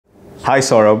Hi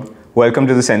Saurabh, welcome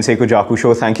to the Sensei Kujaku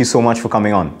show. Thank you so much for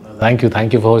coming on. Thank you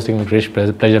for hosting me, Krish.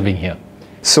 Pleasure being here.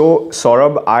 So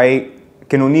Saurabh, I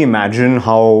can only imagine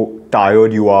how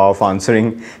tired you are of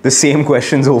answering the same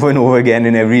questions over and over again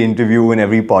in every interview, in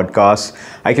every podcast.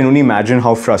 I can only imagine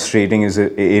how frustrating it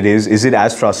is. Is it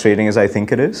as frustrating as I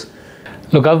think it is?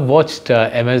 Look, I've watched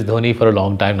MS Dhoni for a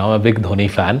long time now. I'm a big Dhoni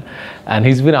fan, and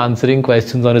he's been answering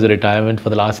questions on his retirement for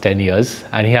the last 10 years,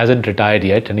 and he hasn't retired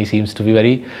yet, and he seems to be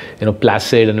very,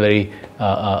 placid and very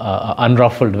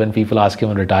unruffled when people ask him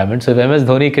on retirement. So if MS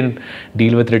Dhoni can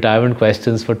deal with retirement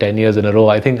questions for 10 years in a row,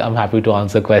 I think I'm happy to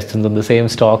answer questions on the same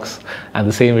stocks and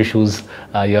the same issues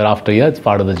year after year. It's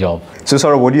part of the job. So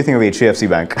Saurabh, what do you think of HDFC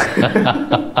Bank?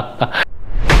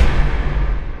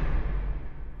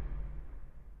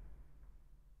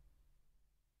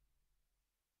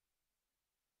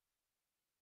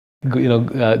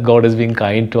 God is being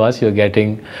kind to us. You're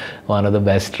getting one of the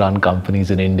best run companies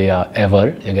in India ever.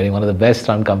 You're getting one of the best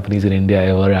run companies in India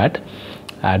ever at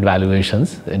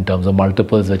valuations in terms of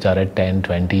multiples, which are at 10,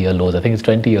 20-year lows. I think it's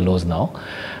 20-year lows now.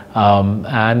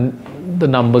 And the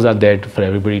numbers are there for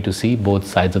everybody to see, both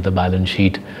sides of the balance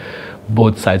sheet.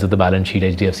 Both sides of the balance sheet,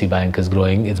 HDFC Bank is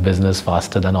growing its business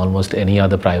faster than almost any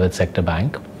other private sector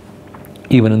bank.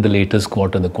 Even in the latest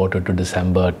quarter, the quarter to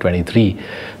December 23,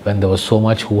 when there was so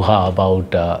much hoo-ha about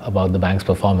the bank's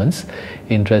performance,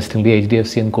 interestingly,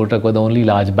 HDFC and Kotak were the only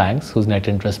large banks whose net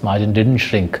interest margin didn't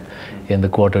shrink in the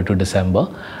quarter to December.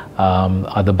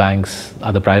 Other banks,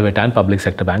 other private and public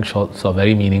sector banks saw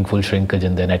very meaningful shrinkage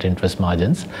in their net interest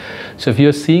margins. So if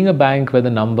you're seeing a bank where the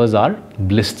numbers are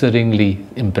blisteringly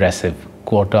impressive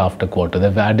quarter after quarter,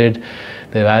 they've added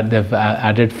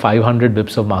 500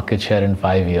 bips of market share in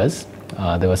 5 years.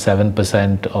 There were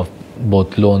 7% of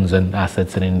both loans and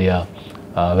assets in India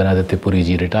when Aditya Puri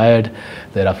ji retired.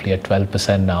 They're roughly at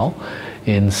 12% now.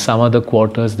 In some other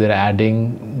quarters, they're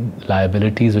adding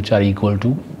liabilities which are equal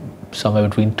to somewhere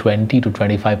between 20 to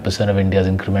 25% of India's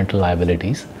incremental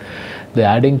liabilities. They're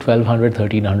adding 1,200,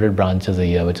 1,300 branches a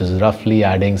year, which is roughly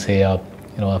adding, say, a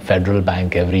federal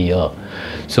bank every year.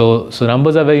 So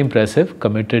numbers are very impressive.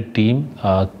 Committed team,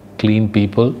 clean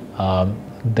people.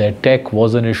 Their tech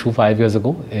was an issue 5 years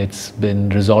ago. It's been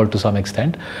resolved to some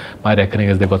extent. My reckoning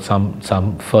is they've got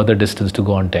some further distance to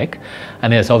go on tech.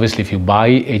 And yes, obviously, if you buy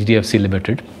HDFC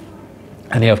Limited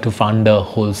and you have to fund a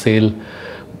wholesale,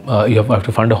 you have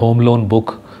to fund a home loan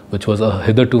book, which was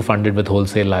hitherto funded with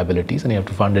wholesale liabilities, and you have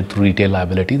to fund it through retail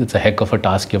liabilities. It's a heck of a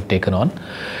task you've taken on.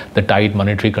 The tight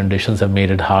monetary conditions have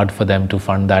made it hard for them to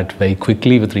fund that very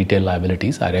quickly with retail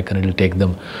liabilities. I reckon it'll take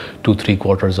them 2-3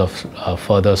 quarters of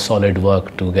further solid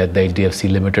work to get the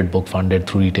HDFC Limited book funded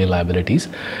through retail liabilities.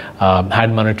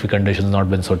 Had monetary conditions not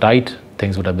been so tight,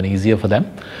 things would have been easier for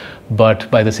them.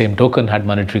 But by the same token, had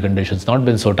monetary conditions not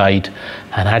been so tight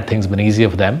and had things been easier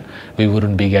for them, we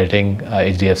wouldn't be getting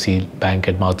HDFC Bank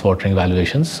at mouth-watering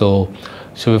valuations. So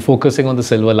we're focusing on the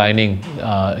silver lining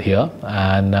here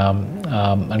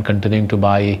and continuing to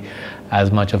buy as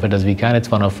much of it as we can.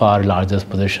 It's one of our largest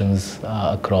positions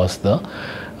across the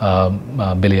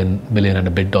billion and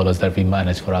a bit dollars that we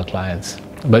manage for our clients.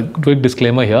 But quick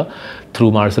disclaimer here,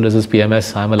 through Marcellus's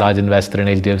PMS, I'm a large investor in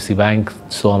HDFC Bank,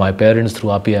 so are my parents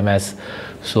through our PMS,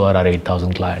 so are our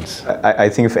 8,000 clients. I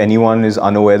think if anyone is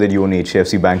unaware that you own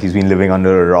HDFC Bank, he's been living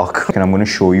under a rock. And I'm going to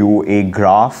show you a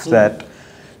graph that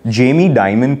Jamie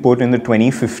Dimon put in the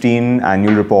 2015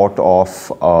 annual report of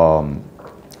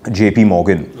JP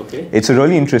Morgan. Okay. It's a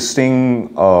really interesting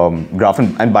graph,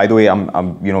 and by the way,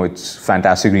 it's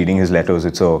fantastic reading his letters.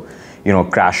 It's a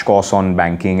crash course on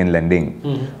banking and lending.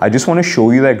 I just want to show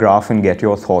you that graph and get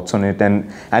your thoughts on it.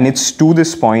 And it's to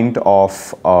this point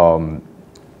of, how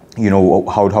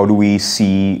do we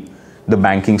see the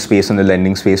banking space and the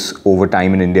lending space over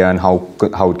time in India and how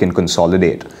it can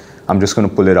consolidate. I'm just going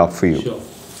to pull it up for you. Sure.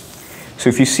 So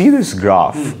if you see this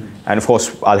graph, and of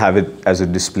course, I'll have it as a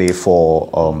display for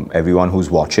everyone who's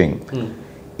watching.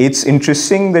 It's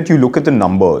interesting that you look at the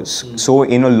numbers. So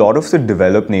in a lot of the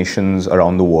developed nations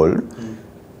around the world,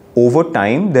 over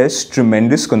time, there's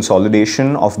tremendous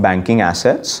consolidation of banking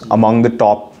assets among the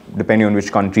top, depending on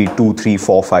which country, 2, 3,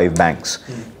 4, 5 banks.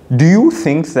 Do you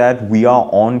think that we are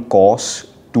on course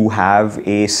to have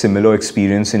a similar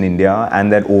experience in India,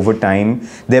 and that over time,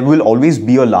 there will always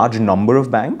be a large number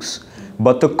of banks,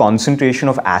 but the concentration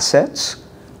of assets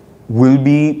will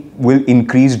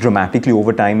increase dramatically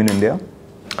over time in India?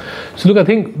 So look, I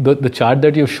think the chart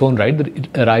that you've shown, right,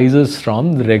 it arises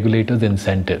from the regulator's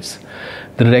incentives.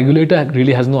 The regulator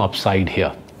really has no upside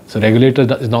here. So regulator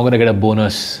is not going to get a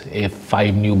bonus if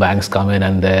 5 new banks come in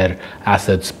and their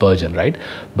assets burgeon, right?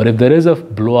 But if there is a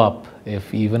blow up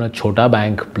if even a chota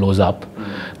bank blows up,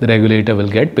 the regulator will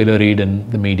get pilloried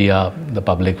and the media, the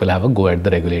public will have a go at the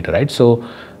regulator, right? So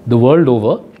the world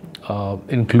over,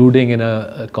 including in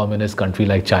a communist country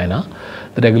like China,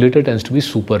 the regulator tends to be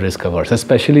super risk averse,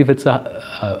 especially if it's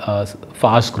a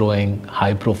fast growing,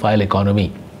 high profile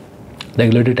economy. The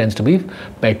regulator tends to be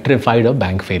petrified of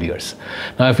bank failures.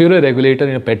 Now, if you're a regulator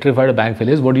and you're petrified of bank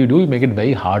failures, what do? You make it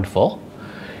very hard for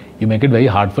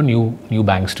new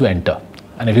banks to enter.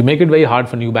 And if you make it very hard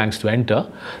for new banks to enter,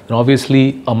 then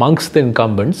obviously amongst the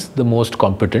incumbents, the most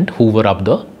competent hoover up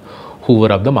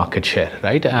the market share,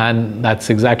 right? And that's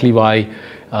exactly why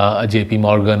a JP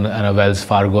Morgan and a Wells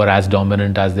Fargo are as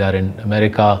dominant as they are in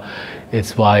America.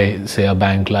 It's why, say, a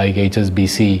bank like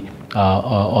HSBC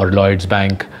or Lloyds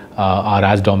Bank are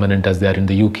as dominant as they are in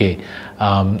the UK.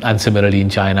 And similarly in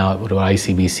China,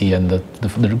 ICBC and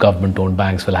the government-owned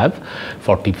banks will have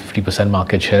 40-50%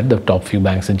 market share. The top few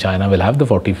banks in China will have the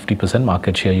 40-50%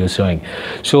 market share you're showing.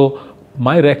 So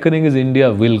my reckoning is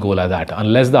India will go like that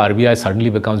unless the RBI suddenly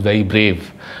becomes very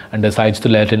brave and decides to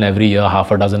let in every year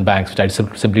half a dozen banks, which I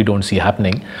simply don't see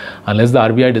happening. Unless the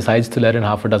RBI decides to let in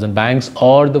half a dozen banks,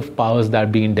 or the powers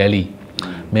that be in Delhi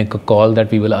make a call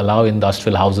that we will allow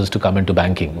industrial houses to come into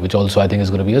banking, which also I think is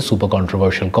going to be a super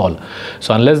controversial call.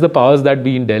 So unless the powers that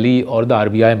be in Delhi or the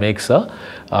RBI makes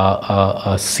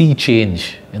a sea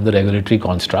change in the regulatory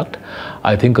construct,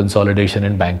 I think consolidation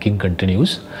in banking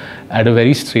continues. At a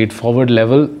very straightforward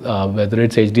level, whether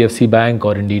it's HDFC Bank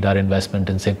or indeed our investment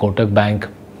in, say, Kotak Bank.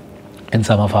 In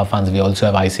some of our funds, we also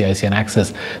have ICICI and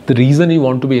Axis. The reason you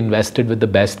want to be invested with the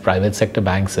best private sector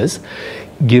banks is,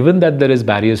 given that there is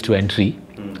barriers to entry,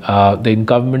 the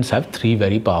incumbents have three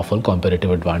very powerful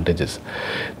competitive advantages.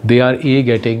 They are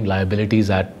getting liabilities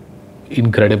at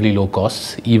incredibly low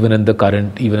costs, even in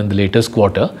the latest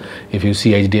quarter. If you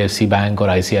see HDFC Bank or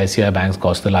ICICI Bank's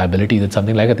cost of liability, that's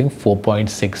something like, I think, 4.6,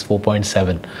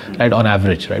 4.7, right, on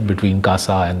average, right, between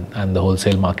CASA and the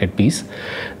wholesale market piece.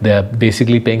 They're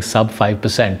basically paying sub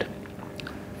 5%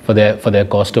 for their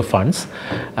cost of funds,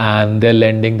 and they're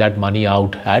lending that money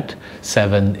out at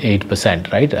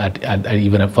 7-8%, right? At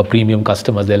even for premium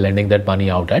customers, they're lending that money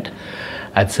out at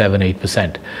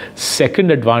 7-8%.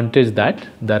 Second advantage that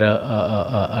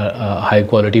a high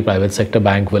quality private sector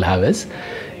bank will have is,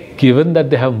 given that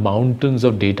they have mountains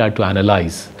of data to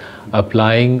analyze,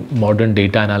 applying modern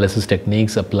data analysis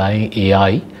techniques, applying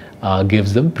AI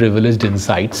gives them privileged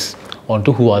insights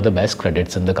onto who are the best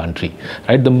credits in the country,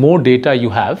 right? The more data you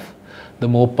have, the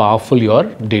more powerful your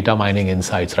data mining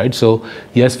insights, right? So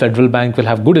yes, Federal Bank will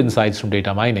have good insights from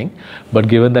data mining, but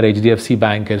given that HDFC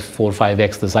Bank is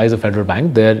 4-5x the size of Federal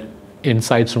Bank, their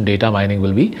insights from data mining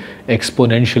will be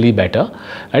exponentially better,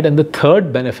 right? And the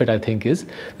third benefit, I think, is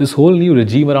this whole new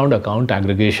regime around account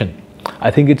aggregation.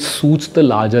 I think it suits the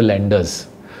larger lenders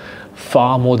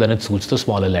far more than it suits the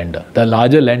smaller lender. The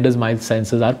larger lenders, my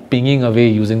sense is, are pinging away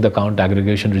using the account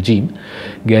aggregation regime,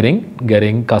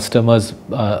 getting customers,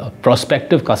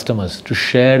 prospective customers, to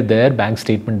share their bank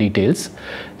statement details.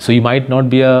 So you might not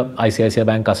be a ICICI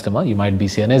Bank customer, you might be,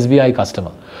 say, an SBI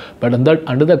customer, but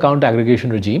under the account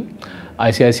aggregation regime,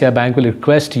 ICICI Bank will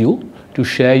request you to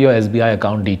share your SBI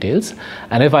account details.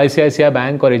 And if ICICI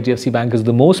Bank or HDFC Bank is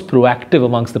the most proactive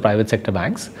amongst the private sector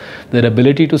banks, their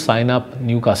ability to sign up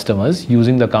new customers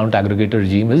using the account aggregator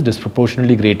regime is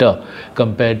disproportionately greater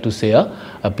compared to, say, a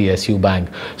PSU bank.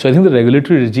 So I think the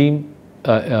regulatory regime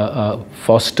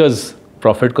fosters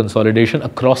profit consolidation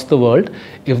across the world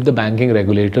if the banking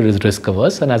regulator is risk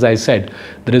averse. And as I said,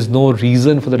 there is no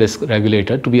reason for the risk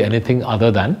regulator to be anything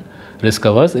other than risk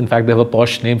averse. In fact, they have a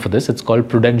posh name for this. It's called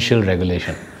prudential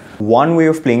regulation. One way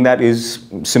of playing that is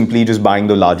simply just buying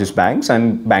the largest banks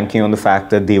and banking on the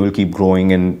fact that they will keep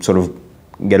growing and sort of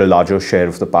get a larger share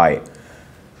of the pie.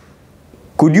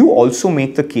 Could you also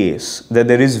make the case that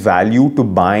there is value to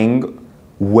buying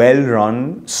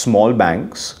well-run small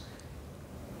banks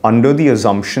under the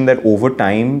assumption that over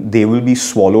time they will be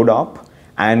swallowed up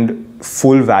and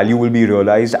full value will be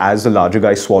realized as the larger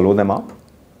guys swallow them up?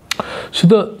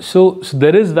 So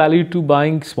there is value to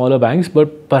buying smaller banks,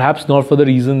 but perhaps not for the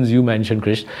reasons you mentioned,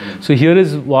 Krish. So here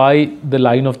is why the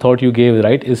line of thought you gave,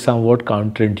 right, is somewhat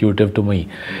counterintuitive to me.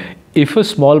 If a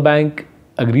small bank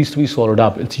agrees to be swallowed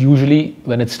up, it's usually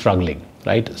when it's struggling,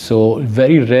 right? So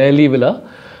very rarely will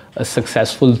a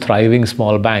successful, thriving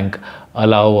small bank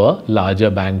allow a larger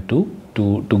bank to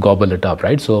gobble it up,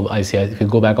 right? So I see, if you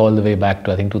go back all the way back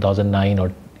to, I think, 2009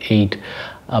 or 8,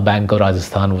 a Bank of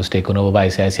Rajasthan was taken over by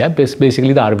ICICI.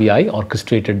 Basically, the RBI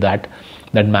orchestrated that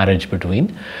marriage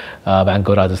between Bank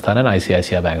of Rajasthan and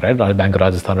ICICI Bank, right? Bank of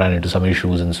Rajasthan ran into some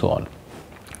issues and so on.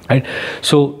 right?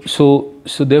 So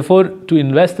therefore, to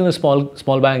invest in a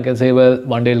small bank and say, well,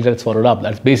 one day it'll get swallowed up,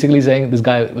 that's basically saying this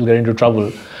guy will get into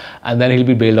trouble and then he'll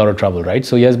be bailed out of trouble, right?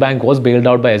 So Yes Bank was bailed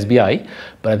out by SBI,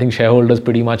 but I think shareholders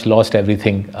pretty much lost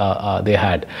everything they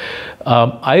had.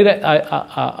 I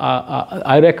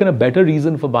reckon a better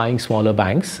reason for buying smaller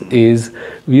banks is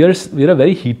we're a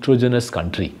very heterogeneous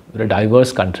country. We're a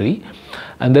diverse country,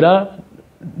 and there are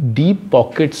deep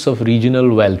pockets of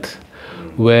regional wealth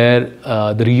where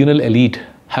the regional elite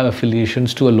have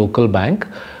affiliations to a local bank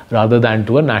rather than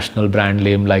to a national brand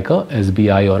name like a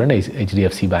SBI or an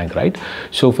HDFC Bank, right?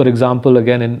 So for example,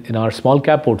 again, in our small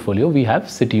cap portfolio, we have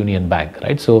City Union Bank,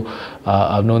 right? So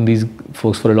I've known these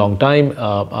folks for a long time.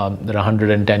 They're a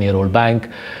 110-year-old bank,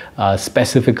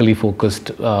 specifically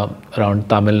focused around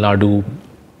Tamil Nadu,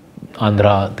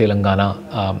 Andhra,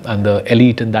 Telangana, and the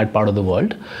elite in that part of the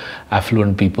world,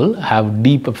 affluent people, have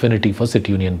deep affinity for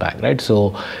City Union Bank, right?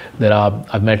 So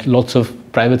I've met lots of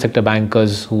private sector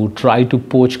bankers who try to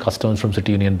poach customers from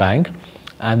City Union Bank,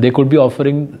 and they could be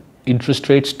offering interest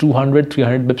rates 200,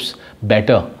 300 bips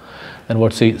better than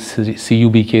what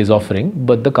CUBK is offering,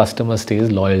 but the customer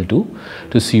stays loyal to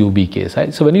CUBK,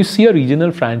 right? So when you see a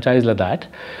regional franchise like that,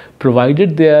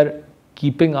 provided they are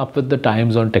keeping up with the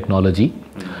times on technology,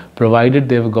 provided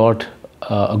they've got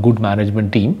a good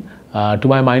management team, to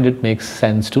my mind, it makes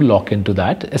sense to lock into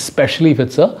that, especially if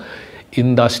it's a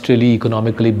industrially,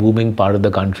 economically booming part of the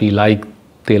country like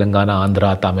Telangana,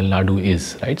 Andhra, Tamil Nadu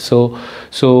is, right? So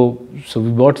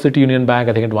we bought City Union Bank,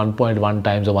 I think at 1.1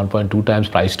 times or 1.2 times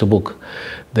price to book.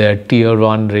 Their tier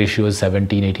 1 ratio is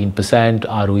 17-18%,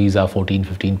 ROEs are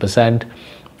 14-15%.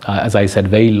 As I said,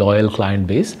 very loyal client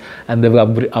base, and they've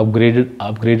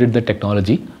upgraded the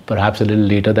technology, perhaps a little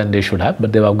later than they should have,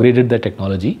 but they've upgraded the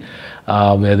technology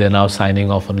where they're now signing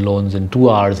off on loans in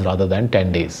 2 hours rather than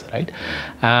 10 days, right?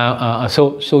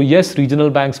 So yes,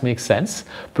 regional banks make sense,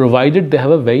 provided they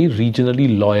have a very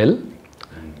regionally loyal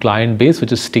client base,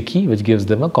 which is sticky, which gives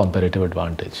them a comparative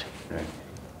advantage. Right.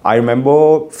 I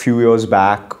remember a few years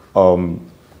back,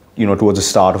 towards the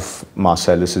start of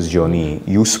Marcellus's journey,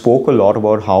 you spoke a lot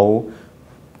about how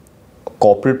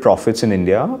corporate profits in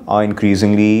India are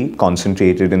increasingly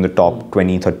concentrated in the top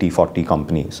 20, 30, 40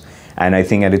 companies. And I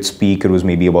think at its peak, it was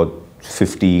maybe about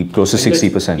 50, close to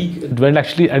 60%. It went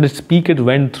actually, at its peak, it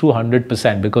went through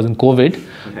 100% because in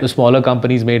COVID, the smaller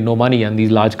companies made no money and these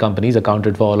large companies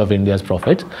accounted for all of India's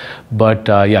profits. But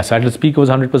yes, at its peak, it was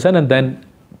 100%. And then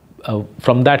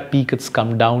from that peak, it's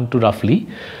come down to roughly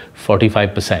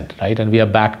 45%, right? And we are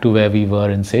back to where we were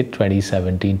in, say,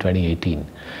 2017, 2018.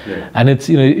 Yeah. And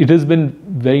it has been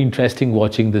very interesting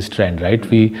watching this trend, right?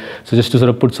 So just to sort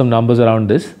of put some numbers around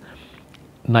this,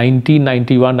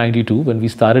 1991, 92, when we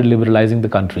started liberalizing the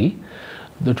country,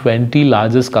 the 20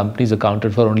 largest companies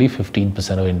accounted for only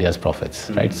 15% of India's profits,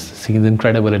 right? Seems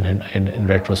incredible in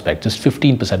retrospect, just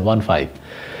 15%, 1-5.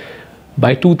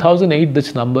 By 2008,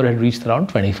 this number had reached around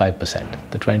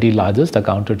 25%. The 20 largest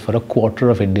accounted for a quarter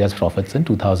of India's profits in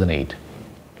 2008.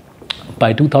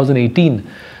 By 2018,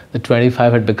 the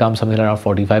 25 had become something around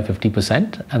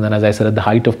 45-50%. And then, as I said, at the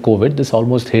height of COVID, this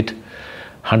almost hit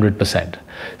 100%.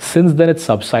 Since then, it's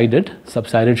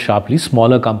subsided sharply.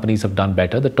 Smaller companies have done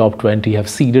better. The top 20 have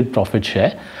ceded profit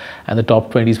share, and the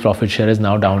top 20's profit share is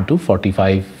now down to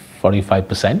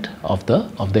 45% of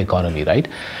the economy, right?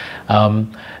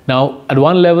 Now, at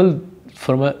one level,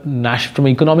 from an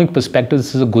economic perspective,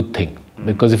 this is a good thing,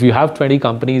 because if you have 20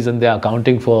 companies and they're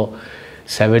accounting for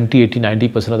 70, 80,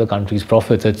 90% of the country's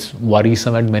profits, it's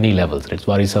worrisome at many levels. It's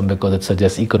worrisome because it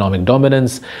suggests economic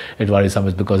dominance. It's worrisome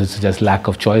because it suggests lack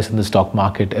of choice in the stock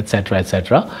market, etc.,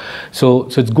 etc. So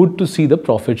it's good to see the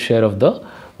profit share of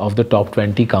the top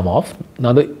 20 come off.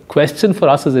 Now, the question for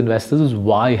us as investors is,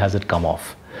 why has it come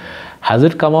off? Has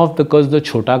it come off because the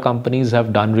chota companies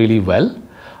have done really well?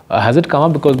 Has it come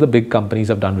off because the big companies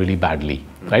have done really badly,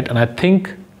 right? And I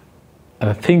think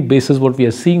basis what we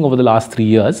are seeing over the last 3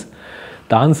 years,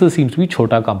 the answer seems to be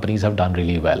chota companies have done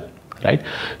really well, right?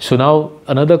 So now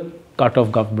another cut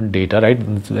of government data, right?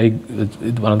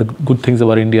 It's one of the good things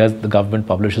about India is the government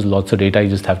publishes lots of data. You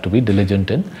just have to be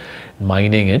diligent in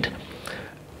mining it.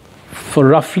 For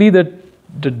roughly the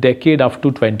decade up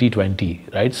to 2020,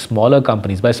 right? Smaller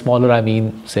companies, by smaller I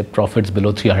mean, say, profits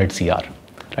below 300 CR,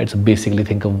 right? So basically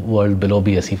think of world below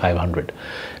BSE 500,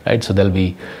 right? So there'll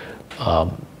be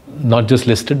not just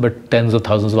listed, but tens of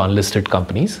thousands of unlisted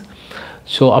companies.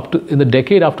 So in the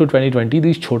decade up to 2020,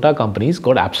 these chota companies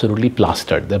got absolutely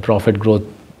plastered. Their profit growth,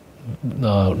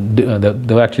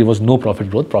 there actually was no profit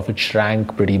growth. Profit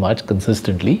shrank pretty much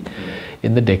consistently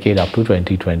in the decade up to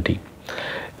 2020.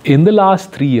 In the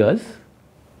last 3 years,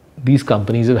 these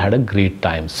companies have had a great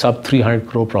time. Sub 300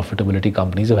 crore profitability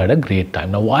companies have had a great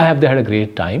time. Now, why have they had a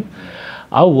great time?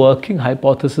 Our working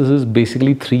hypothesis is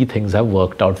basically three things have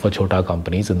worked out for chota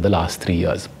companies in the last 3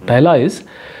 years. Pehla is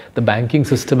the banking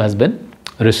system has been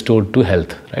restored to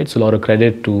health, right? So a lot of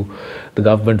credit to the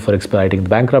government for expediting the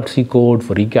bankruptcy code,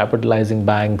 for recapitalizing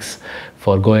banks,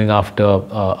 for going after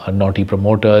naughty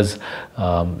promoters.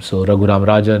 So Raghuram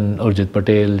Rajan, Urjit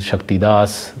Patel, Shakti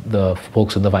Das, the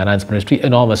folks in the finance ministry,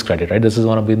 enormous credit, right? This is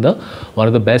one of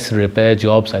the best repair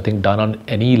jobs I think done on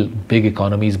any big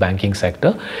economy's banking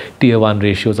sector. Tier 1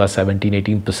 ratios are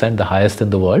 17-18%, the highest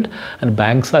in the world, and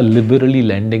banks are liberally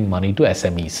lending money to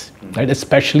SMEs, right?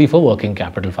 Especially for working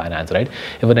capital finance, right?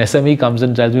 If an SME comes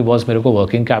and tells me, boss, mere ko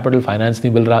working capital finance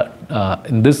nahi mil raha,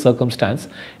 in this circumstance,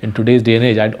 in today's day and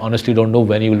age, I honestly don't know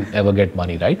when you will ever get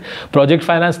money, right? Project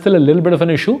finance still a little bit of an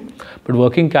issue, but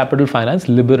working capital finance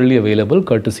liberally available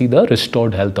courtesy the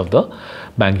restored health of the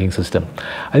banking system.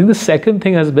 I think the second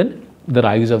thing has been the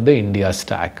rise of the India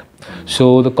stack.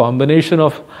 So the combination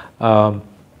of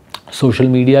social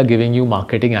media giving you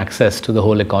marketing access to the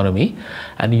whole economy,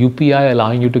 and UPI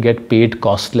allowing you to get paid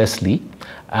costlessly,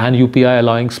 and UPI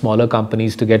allowing smaller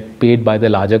companies to get paid by the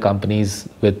larger companies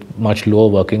with much lower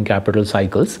working capital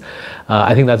cycles.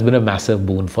 I think that's been a massive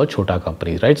boon for chota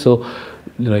companies, right? So,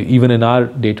 even in our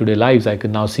day-to-day lives, I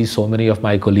can now see so many of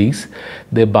my colleagues,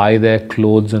 they buy their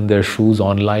clothes and their shoes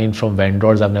online from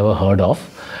vendors I've never heard of.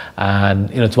 And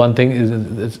it's one thing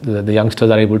is the youngsters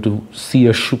are able to see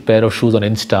a pair of shoes on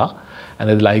Insta, and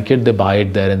they like it, they buy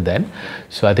it there and then.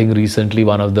 So I think recently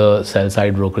one of the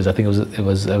sell-side brokers, I think it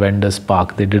was Avendus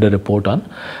Spark, they did a report on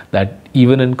that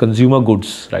even in consumer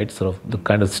goods, right, sort of the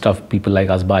kind of stuff people like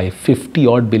us buy,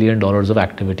 $50 billion of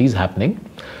activities happening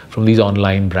from these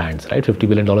online brands, right? $50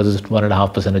 billion is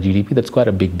 1.5% of GDP. That's quite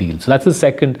a big deal. So that's the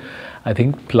second, I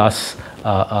think, plus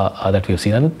that we've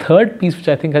seen. And the third piece, which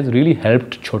I think has really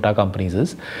helped chota companies,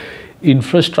 is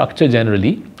infrastructure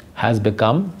generally has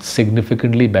become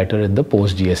significantly better in the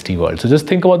post-GST world. So just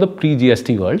think about the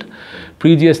pre-GST world.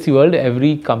 Pre-GST world,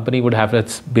 every company would have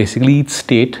basically each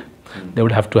state, they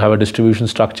would have to have a distribution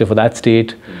structure for that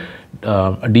state,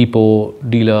 a depot,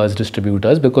 dealers,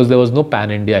 distributors, because there was no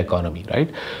pan-India economy, right?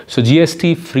 So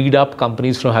GST freed up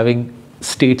companies from having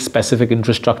state-specific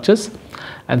infrastructures.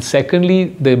 And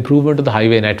secondly, the improvement of the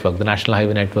highway network. The national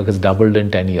highway network has doubled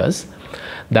in 10 years.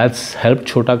 That's helped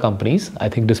chota companies, I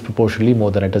think, disproportionately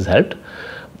more than it has helped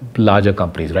larger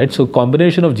companies, right? So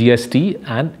combination of GST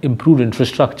and improved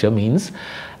infrastructure means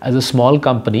as a small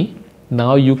company,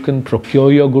 now you can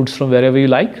procure your goods from wherever you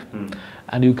like,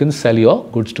 and you can sell your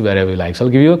goods to wherever you like. So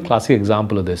I'll give you a classic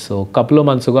example of this. So a couple of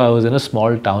months ago, I was in a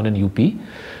small town in UP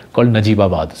called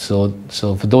Najibabad. So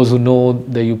for those who know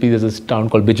the UP, there's a town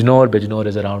called Bijnor. Bijnor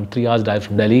is around 3 hours drive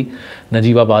from Delhi.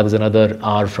 Najibabad is another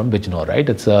hour from Bijnor, right?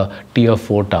 It's a tier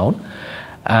 4 town.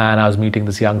 And I was meeting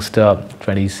this youngster,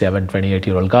 27,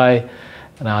 28-year-old guy,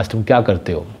 and I asked him, "Kya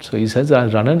karte ho?" So he says, "I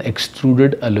run an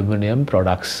extruded aluminum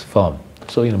products firm."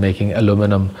 So, making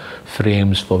aluminum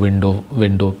frames for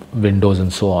windows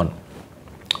and so on.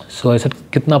 So I said,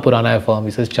 "Kitna purana hai firm?"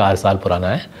 He says, 4 saal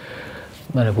purana hai.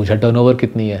 मैंने पूछा turnover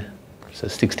कितनी है? He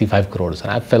says 65 crores,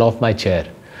 and I fell off my chair.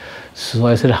 So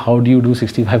I said, "How do you do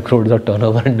 65 crores of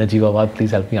turnover in Najibabad?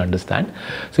 Please help me understand."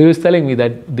 So he was telling me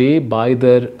that they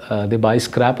buy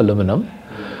scrap aluminum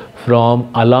from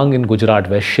Alang in Gujarat,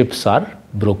 where ships are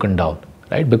broken down,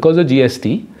 right? Because of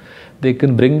GST, they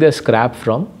can bring their scrap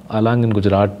from Alang in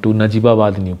Gujarat to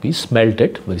Najibabad in UP, smelt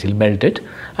it, basically melt it,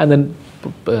 and then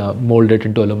mold it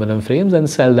into aluminum frames and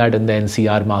sell that in the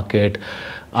NCR market,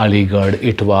 Aligarh,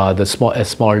 Itwa, a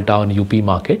small town UP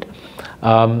market,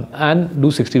 and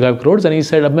do 65 crores. And he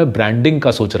said, "Ab main branding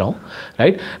ka soch raha hu,"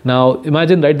 right? Now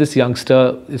imagine, right, this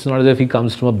youngster, it's not as if he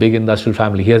comes from a big industrial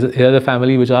family. He has a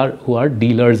family who are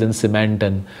dealers in cement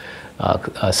and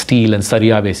steel and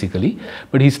saria basically,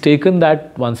 but he's taken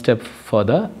that one step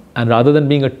further, and rather than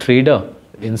being a trader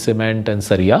in cement and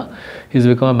saria, he's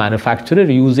become a manufacturer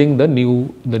using the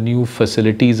new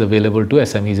facilities available to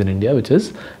SMEs in India, which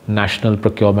is national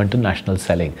procurement and national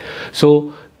selling.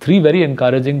 So 3 very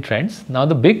encouraging trends. Now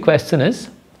the big question is,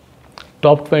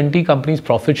 top 20 companies'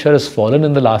 profit share has fallen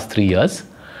in the last 3 years.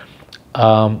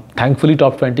 Thankfully,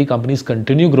 top 20 companies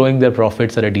continue growing their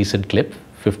profits at a decent clip,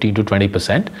 15 to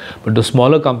 20%, but the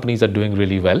smaller companies are doing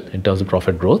really well in terms of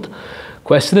profit growth.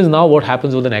 Question is now, what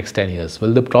happens over the next 10 years?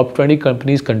 Will the top 20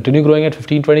 companies continue growing at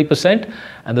 15-20%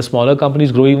 and the smaller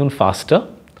companies grow even faster?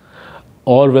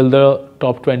 Or will the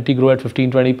top 20 grow at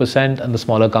 15-20% and the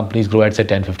smaller companies grow at, say,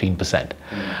 10-15%?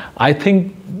 I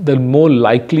think the more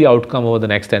likely outcome over the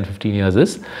next 10-15 years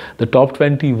is the top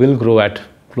 20 will grow at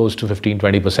close to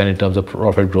 15-20% in terms of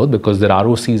profit growth because their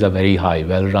ROCs are very high.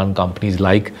 Well-run companies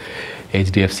like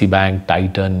HDFC Bank,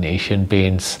 Titan, Asian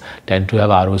Paints tend to have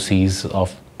ROCs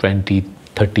of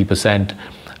 20-30%.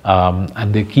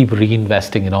 And they keep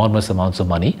reinvesting enormous amounts of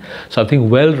money. So I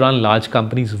think well-run large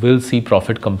companies will see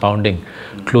profit compounding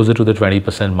closer to the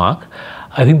 20% mark.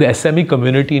 I think the SME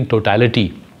community in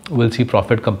totality will see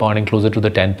profit compounding closer to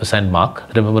the 10% mark.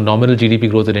 Remember, nominal GDP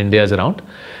growth in India is around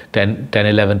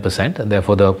 10-11%, and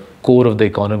therefore the core of the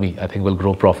economy, I think, will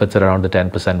grow profits at around the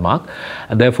 10% mark.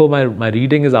 And therefore my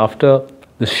reading is after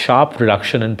the sharp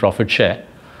reduction in profit share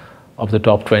of the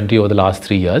top 20 over the last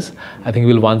 3 years, I think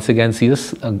we'll once again see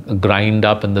a grind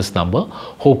up in this number.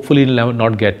 Hopefully it'll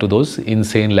not get to those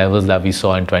insane levels that we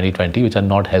saw in 2020, which are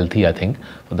not healthy, I think,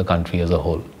 for the country as a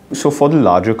whole. So for the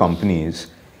larger companies,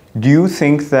 do you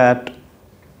think that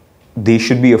they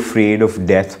should be afraid of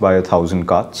death by 1,000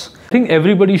 cuts? I think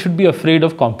everybody should be afraid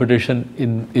of competition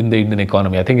in the Indian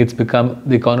economy. I think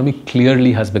the economy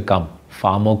clearly has become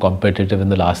far more competitive in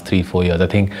the last 3-4 years. I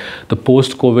think the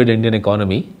post-COVID Indian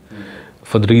economy,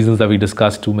 for the reasons that we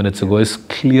discussed 2 minutes ago, is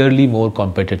clearly more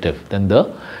competitive than the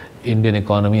Indian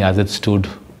economy as it stood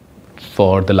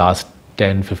for the last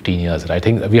 10-15 years. I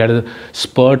think we had a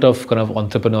spurt of kind of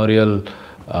entrepreneurial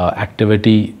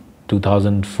activity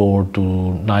 2004 to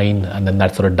 9, and then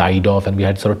that sort of died off, and we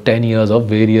had sort of 10 years of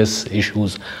various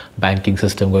issues, banking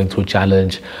system going through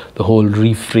challenge, the whole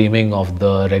reframing of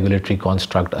the regulatory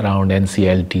construct around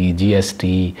NCLT,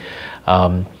 GST.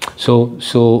 So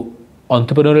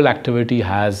entrepreneurial activity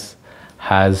has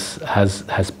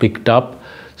picked up.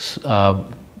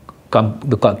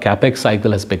 The capex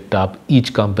cycle has picked up.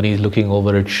 Each company is looking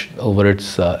over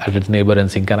at its neighbor and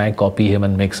saying, "Can I copy him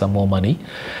and make some more money?"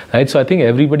 Right. So I think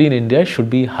everybody in India should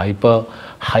be hyper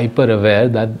aware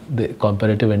that the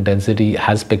competitive intensity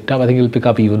has picked up. I think it will pick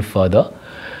up even further.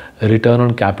 Return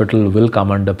on capital will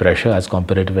come under pressure as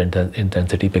competitive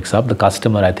intensity picks up. The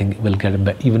customer, I think, will get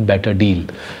an even better deal.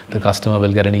 The customer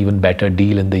will get an even better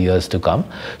deal in the years to come.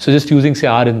 So just using, say,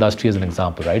 our industry as an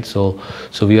example, right? So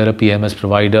we are a PMS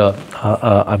provider.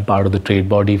 I'm part of the trade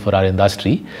body for our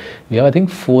industry. We have, I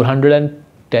think,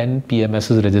 410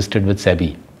 PMSs registered with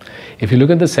SEBI. If you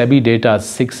look at the SEBI data,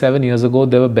 6-7 years ago,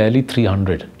 there were barely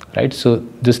 300, right? So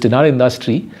just in our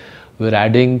industry, we're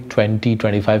adding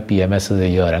 20-25 PMSs a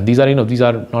year, and these are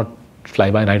not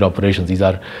fly-by-night operations. These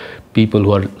are people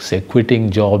who are, say, quitting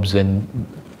jobs in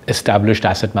established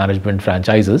asset management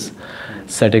franchises,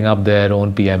 setting up their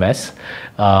own PMS.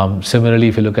 Similarly,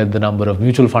 if you look at the number of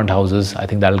mutual fund houses, I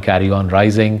think that'll carry on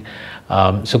rising.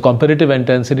 So competitive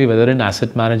intensity, whether in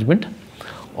asset management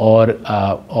or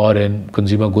in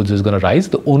consumer goods, is going to rise.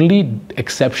 The only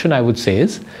exception I would say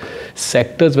is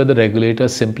sectors where the regulator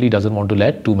simply doesn't want to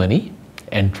let too many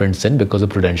entrants in because of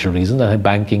prudential reasons. I think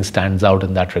banking stands out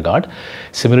in that regard.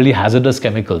 Similarly, hazardous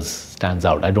chemicals stands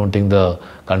out. I don't think the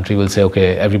country will say,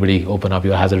 okay, everybody open up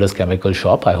your hazardous chemical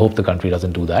shop. I hope the country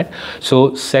doesn't do that.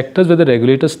 So sectors where the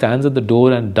regulator stands at the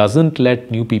door and doesn't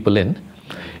let new people in,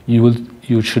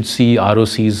 you should see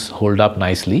ROCs hold up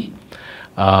nicely.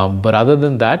 But other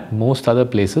than that, most other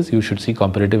places you should see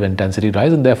competitive intensity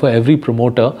rise, and therefore every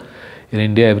promoter in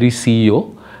India, every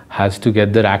CEO has to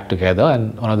get their act together.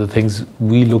 And one of the things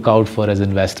we look out for as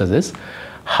investors is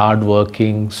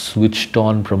hardworking,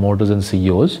 switched-on promoters and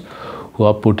CEOs who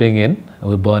are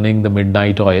who are burning the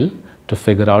midnight oil to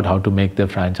figure out how to make their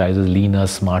franchises leaner,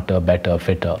 smarter, better,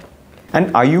 fitter.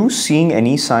 And are you seeing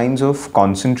any signs of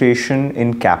concentration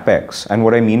in capex? And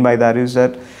what I mean by that is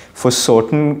that for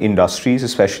certain industries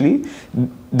especially,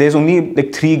 there's only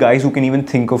like 3 guys who can even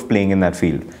think of playing in that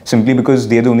field, simply because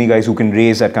they're the only guys who can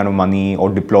raise that kind of money or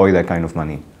deploy that kind of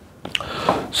money.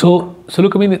 So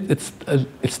look, I mean, it's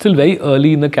still very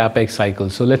early in the capex cycle.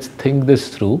 So let's think this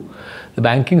through. The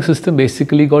banking system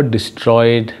basically got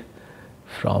destroyed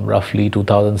from roughly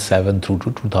 2007 through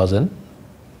to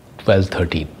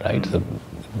 2012-13, right? So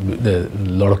a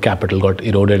lot of capital got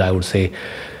eroded, I would say.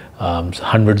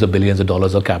 Hundreds of billions of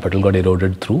dollars of capital got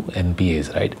eroded through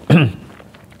NPAs, right?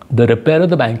 The repair of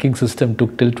the banking system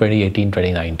took till 2018,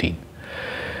 2019.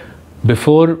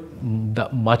 Before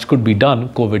much could be done,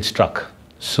 COVID struck.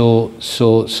 So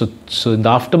in the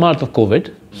aftermath of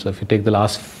COVID, so if you take the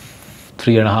last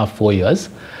 3.5-4 years,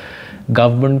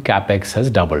 government capex has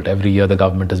doubled. Every year the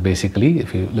government is basically,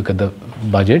 if you look at the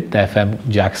budget, the FM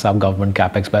jacks up government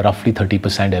capex by roughly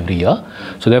 30% every year.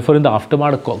 So therefore, in the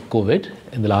aftermath of COVID,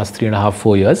 in the last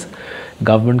 3.5-4 years,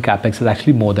 government capex has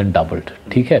actually more than doubled.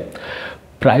 Okay?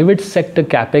 Private sector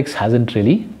capex hasn't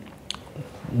really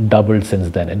doubled since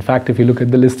then. In fact, if you look at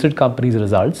the listed companies'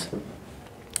 results,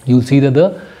 you'll see that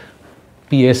the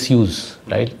PSUs,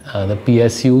 right? The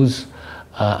PSUs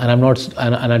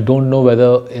And I don't know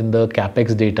whether in the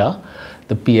capex data,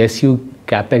 the PSU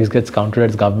capex gets counted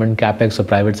as government capex or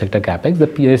private sector capex. The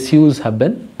PSUs have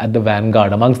been at the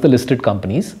vanguard amongst the listed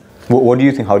companies. What do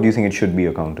you think? How do you think it should be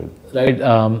accounted? Right.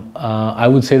 I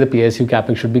would say the PSU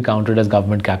capex should be counted as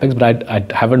government capex, but I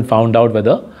haven't found out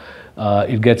whether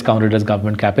it gets counted as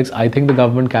government capex. I think the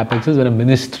government capex is when a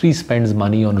ministry spends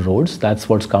money on roads. That's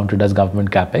what's counted as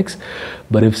government capex.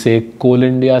 But if, say, Coal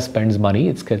India spends money,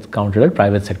 it gets counted as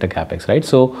private sector capex, right?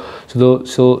 So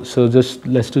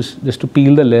just to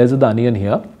peel the layers of the onion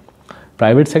here,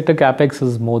 private sector capex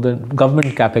is more than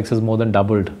government capex is more than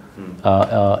doubled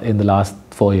in the last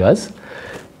 4 years.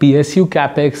 PSU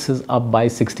capex is up by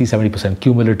 60-70%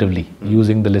 cumulatively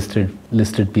using the listed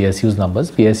PSUs numbers.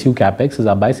 PSU capex is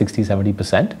up by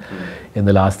 60-70% in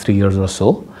the last 3 years or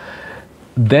so.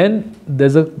 Then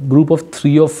there's a group of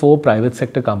 3 or 4 private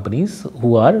sector companies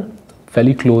who are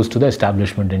fairly close to the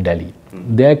establishment in Delhi.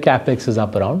 Their capex is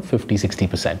up around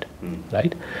 50-60%,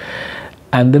 right?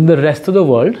 And then the rest of the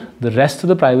world, the rest of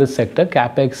the private sector,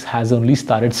 capex has only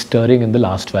started stirring in the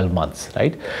last 12 months,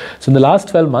 right? So in the last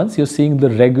 12 months, you're seeing the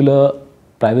regular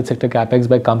private sector capex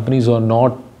by companies who are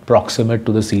not proximate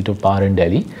to the seat of power in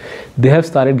Delhi. They have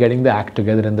started getting the act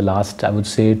together in the last, I would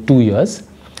say, 2 years.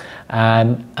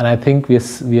 And I think we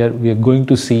are going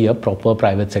to see a proper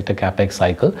private sector capex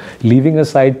cycle, leaving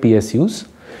aside PSUs,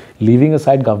 leaving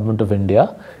aside Government of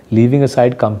India, leaving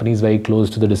aside companies very close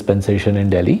to the dispensation in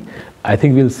Delhi. I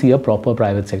think we'll see a proper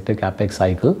private sector capex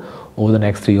cycle over the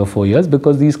next 3 or 4 years,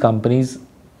 because these companies,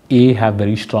 A, have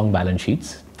very strong balance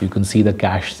sheets. You can see the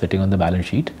cash sitting on the balance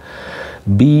sheet.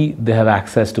 B, they have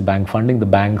access to bank funding. The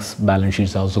bank's balance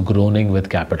sheets are also groaning with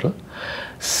capital.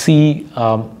 C,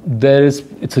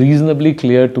 it's reasonably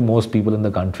clear to most people in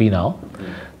the country now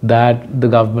that the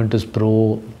government is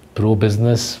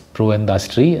pro-business,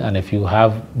 pro-industry, and if you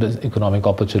have the economic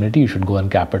opportunity, you should go and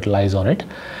capitalize on it.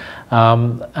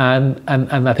 And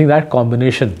I think that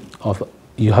combination of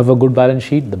you have a good balance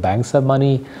sheet, the banks have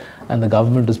money, and the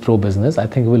government is pro-business, I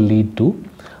think will lead to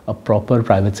a proper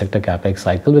private sector capex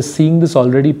cycle. We're seeing this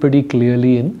already pretty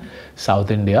clearly in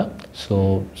South India.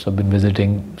 So I've been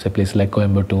visiting, say, places like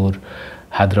Coimbatore,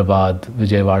 Hyderabad,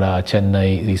 Vijayawada,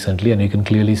 Chennai recently, and you can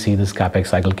clearly see this capex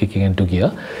cycle kicking into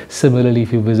gear. Similarly,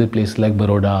 if you visit places like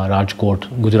Baroda,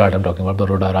 Rajkot, Gujarat, I'm talking about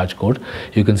Baroda, Rajkot,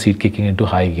 you can see it kicking into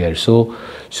high gear. So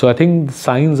I think the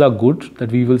signs are good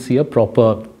that we will see a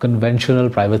proper conventional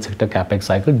private sector capex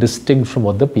cycle, distinct from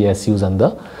what the PSUs and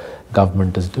the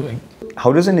government is doing.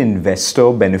 How does an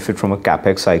investor benefit from a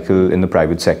capex cycle in the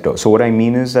private sector? So what I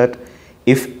mean is that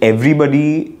if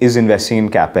everybody is investing in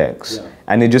capex,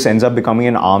 and it just ends up becoming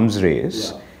an arms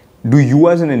race, do you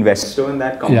as an investor in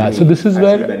that company? Yeah, so this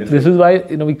is why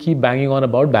we keep banging on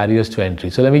about barriers to entry.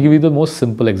 So let me give you the most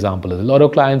simple example. A lot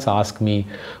of clients ask me,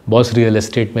 boss, real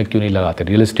estate mein kyun nahi lagate?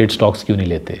 Real estate stocks kyun nahi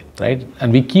lete? Right?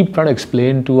 And we keep trying to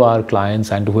explain to our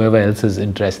clients and to whoever else is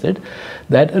interested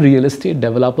that a real estate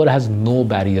developer has no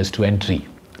barriers to entry.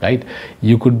 Right?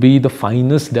 You could be the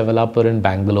finest developer in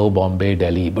Bangalore, Bombay,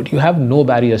 Delhi, but you have no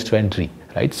barriers to entry.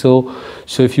 Right? So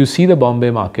if you see the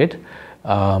Bombay market,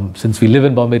 since we live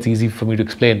in Bombay, it's easy for me to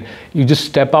explain. You just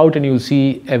step out and you'll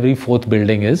see every 4th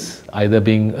building is either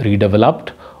being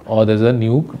redeveloped or there's a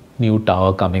new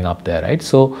tower coming up there. Right?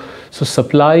 So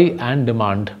supply and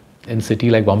demand in city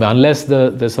like Bombay, unless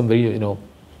there's some very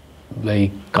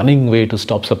very cunning way to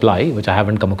stop supply, which I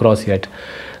haven't come across yet.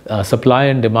 Supply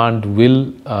and demand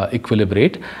will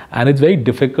equilibrate, and it's very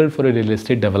difficult for a real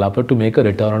estate developer to make a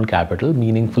return on capital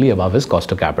meaningfully above his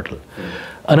cost of capital.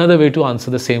 Another way to answer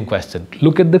the same question,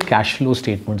 look at the cash flow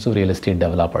statements of real estate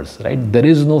developers, right? There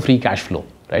is no free cash flow,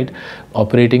 right?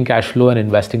 Operating cash flow and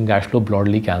investing cash flow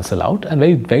broadly cancel out, and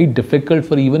very, very difficult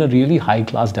for even a really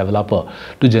high-class developer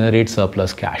to generate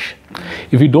surplus cash.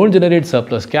 If you don't generate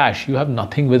surplus cash, you have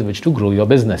nothing with which to grow your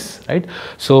business, right?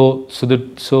 So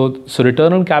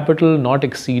return on capital not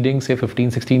exceeding, say,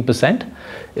 15-16%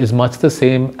 is much the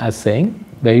same as saying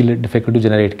very difficult to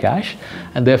generate cash,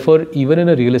 and therefore even in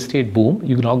a real estate boom,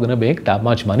 you're not going to make that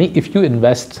much money if you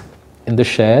invest in the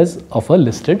shares of a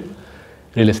listed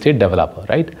real estate developer,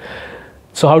 right?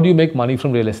 So how do you make money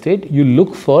from real estate? You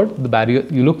look for the barrier,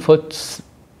 you look for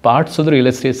parts of the real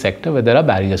estate sector where there are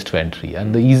barriers to entry,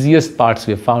 and the easiest parts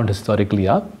we have found historically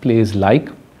are places like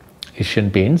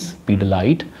Asian Paints,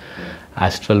 Pidilite,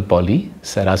 Astral Poly,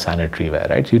 Cera Sanitary Ware,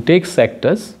 right? So you take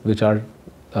sectors which are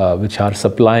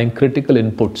supplying critical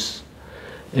inputs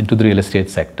into the real estate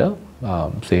sector.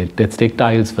 Say, let's take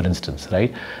tiles for instance,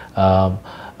 right?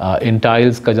 In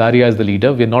tiles, Kajaria is the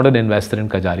leader. We're not an investor in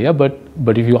Kajaria,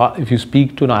 but if you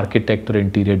speak to an architect or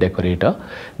interior decorator,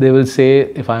 they will say,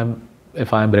 if I'm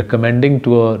if I'm recommending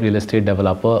to a real estate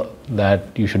developer that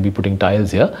you should be putting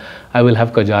tiles here, I will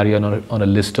have Kajaria on a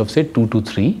list of say 2 to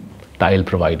 3 tile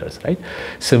providers, right?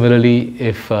 Similarly,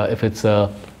 if it's a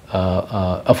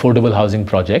affordable housing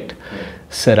project,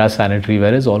 Serra Sanitary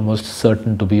Ware is almost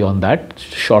certain to be on that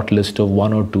short list of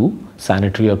 1 or 2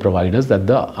 sanitary providers that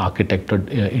the architect or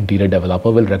interior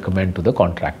developer will recommend to the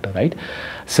contractor, right?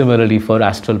 Similarly for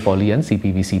Astral Poly and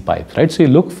CPVC pipes, right? So you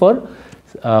look for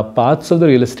parts of the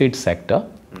real estate sector,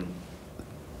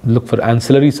 look for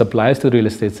ancillary suppliers to the real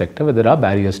estate sector where there are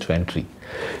barriers to entry.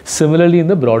 Similarly, in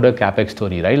the broader capex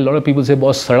story, right? A lot of people say,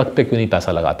 "Boss, sadak pe kyun nahi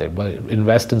paisa lagate?" But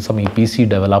invest in some EPC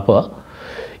developer,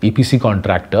 EPC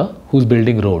contractor who's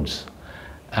building roads.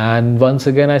 And once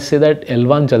again, I say that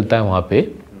L1 chalta hai wahan pe.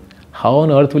 How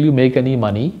on earth will you make any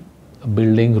money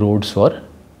building roads for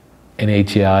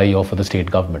NHAI or for the state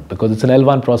government? Because it's an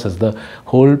L1 process. The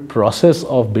whole process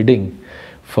of bidding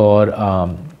for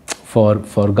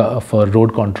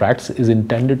road contracts is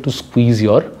intended to squeeze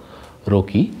your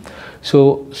ROCE.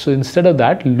 So instead of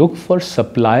that, look for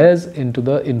suppliers into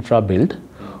the infra build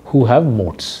who have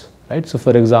moats, right? So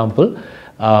for example,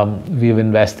 we've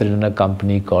invested in a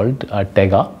company called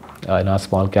Tega in our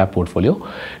small cap portfolio.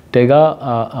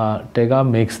 Tega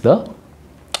makes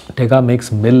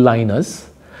mill liners.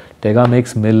 Tega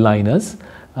makes mill liners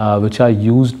which are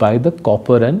used by the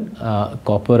copper and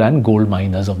gold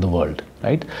miners of the world,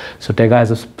 right? So Tega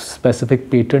has a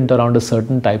specific patent around a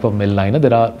certain type of mill liner.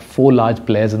 There are 4 large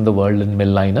players in the world in mill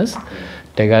liners.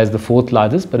 Tega is the 4th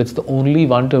largest, but it's the only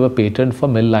one to have a patent for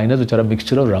mill liners which are a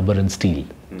mixture of rubber and steel,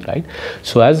 right?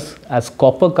 So as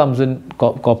copper comes in,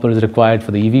 copper is required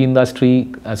for the EV industry.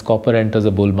 As copper enters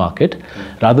a bull market,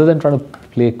 rather than trying to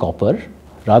play copper,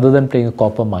 rather than playing a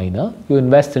copper miner, you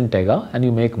invest in Tega and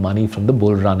you make money from the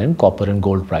bull run in copper and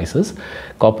gold prices.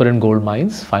 Copper and gold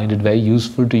mines find it very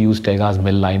useful to use Tega as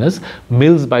mill liners.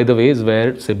 Mills, by the way, is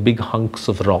where say big hunks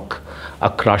of rock are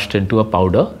crushed into a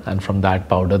powder, and from that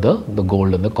powder the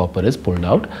gold and the copper is pulled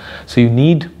out. So you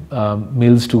need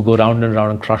mills to go round and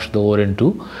round and crush the ore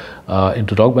into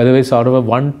rock. By the way, so out of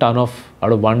 1 ton of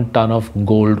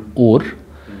gold ore,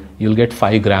 you'll get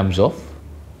 5 grams of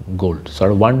gold. So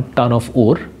out of 1 ton of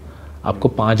ore, आपको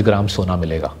 5 gram sona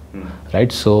मिलेगा,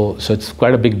 right? So it's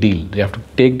quite a big deal. You have to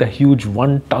take the huge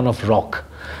 1 ton of rock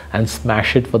and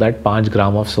smash it for that 5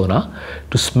 gram of sona.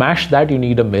 To smash that, you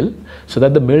need a mill. So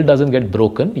that the mill doesn't get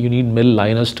broken, you need mill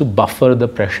liners to buffer the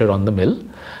pressure on the mill.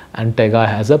 And Tega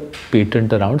has a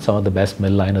patent around some of the best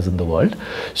mill liners in the world.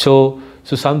 So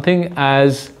something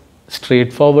as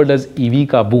straightforward as EV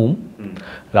ka boom,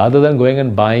 rather than going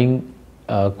and buying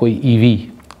koi EV,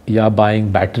 या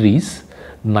buying batteries,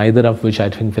 neither of which I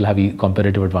think will have a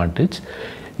comparative advantage.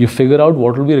 You figure out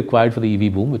what will be required for the EV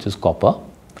boom, which is copper,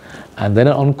 and then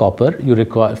on copper you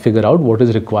figure out what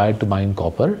is required to mine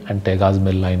copper, and Tega's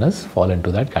mill liners fall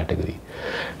into that category.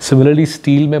 Similarly,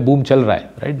 steel mein boom chal raha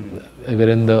hai, right?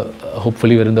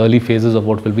 Hopefully we're in the early phases of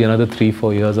what will be another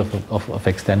 3-4 years of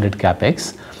extended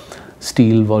capex.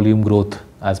 Steel volume growth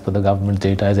as per the government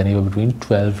data is anywhere between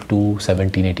 12 to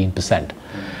 17-18%.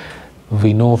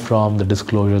 We know from the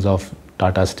disclosures of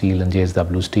Tata Steel and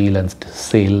JSW Steel and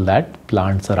SAIL that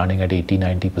plants are running at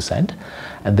 80-90%,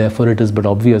 and therefore it is but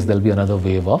obvious there'll be another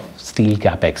wave of steel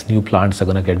capex. New plants are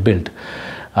going to get built.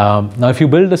 Now, if you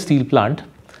build a steel plant,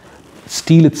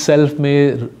 steel itself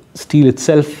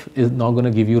is not going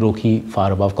to give you ROCE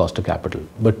far above cost of capital.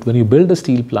 But when you build a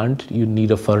steel plant, you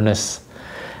need a furnace,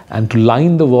 and to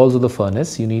line the walls of the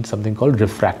furnace, you need something called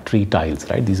refractory tiles,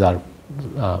 right? These are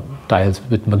tiles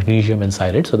with magnesium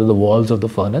inside it so that the walls of the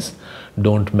furnace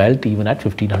don't melt even at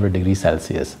 1500 degrees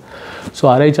Celsius. So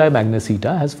RHI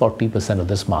Magnesita has 40% of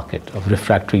this market of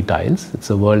refractory tiles. It's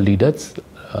a world leader. It's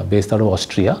based out of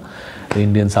Austria. The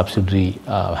Indian subsidiary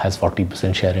has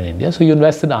 40% share in India. So you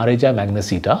invest in RHI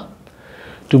Magnesita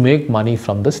to make money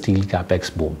from the steel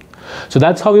capex boom. So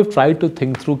that's how we've tried to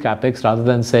think through capex rather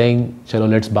than saying, chalo,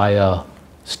 let's buy a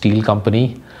steel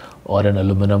company or an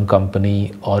aluminum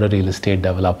company or a real estate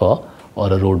developer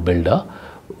or a road builder,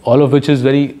 all of which is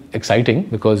very exciting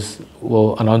because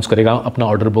वो announce करेगा अपना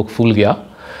order book full गया,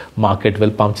 market will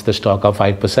pump the stock up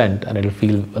 5% and it'll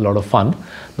feel a lot of fun.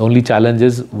 The only challenge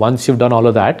is once you've done all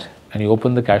of that and you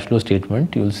open the cash flow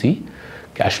statement, you'll see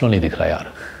cash flow नहीं दिख रहा यार.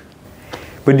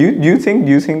 But do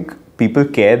you think people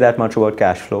care that much about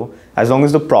cash flow? As long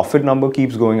as the profit number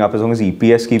keeps going up, as long as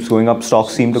EPS keeps going up,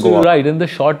 stocks seem to go up. Right, in the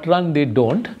short run they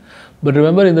don't. But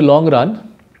remember, in the long run,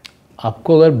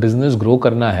 आपको अगर business grow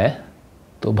करना है,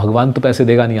 तो भगवान तो पैसे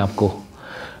देगा नहीं आपको.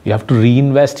 You have to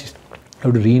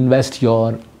reinvest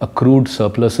your accrued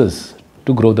surpluses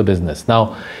to grow the business.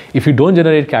 Now, if you don't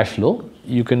generate cash flow,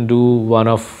 you can do one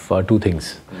of two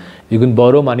things. You can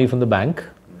borrow money from the bank,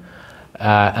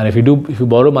 and if you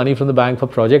borrow money from the bank for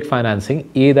project financing,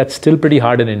 that's still pretty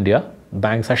hard in India.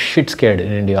 Banks are shit scared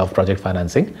in India of project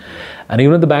financing, and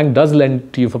even if the bank does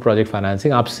lend to you for project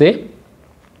financing, आपसे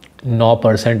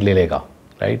 9% ले लेगा,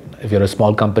 right? If you're a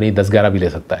small company, 10-11 भी ले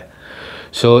सकता है.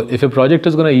 So if your project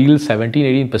is going to yield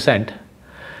 17-18%,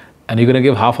 and you're going to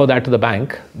give half of that to the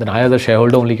bank, then I as a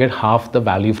shareholder only get half the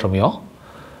value from your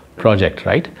project,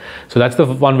 right? So that's the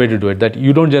one way to do it, that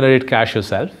you don't generate cash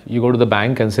yourself. You go to the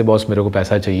bank and say, boss, मेरे को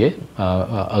पैसा चाहिए,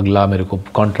 अगला मेरे को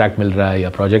contract मिल रहा है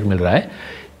या project मिल रहा है.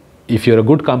 If you're a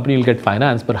good company, you'll get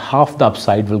finance, but half the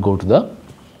upside will go to the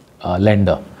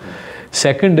lender.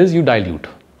 Second is you dilute.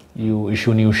 You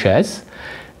issue new shares.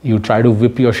 You try to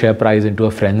whip your share price into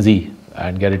a frenzy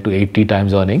and get it to 80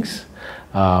 times earnings.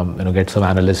 Get some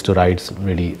analysts to write some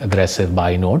really aggressive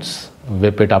buy notes,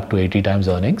 whip it up to 80 times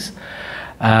earnings,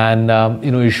 and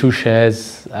issue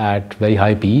shares at very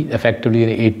high P. Effectively,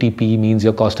 80 P means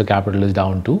your cost of capital is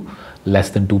down to less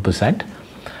than 2%.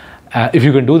 If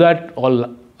you can do that,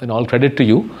 all credit to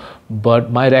you.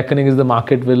 But my reckoning is the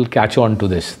market will catch on to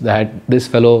this. That this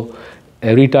fellow,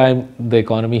 every time the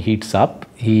economy heats up,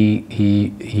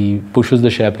 he pushes the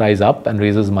share price up and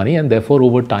raises money, and therefore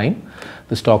over time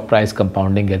the stock price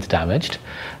compounding gets damaged.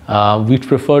 We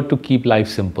prefer to keep life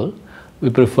simple. We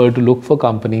prefer to look for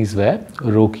companies where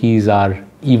ROCEs are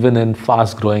even in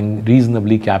fast-growing,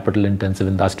 reasonably capital-intensive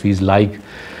industries like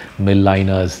mill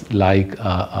liners, like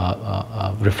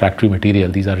refractory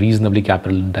material. These are reasonably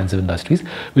capital-intensive industries.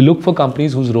 We look for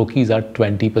companies whose ROCEs are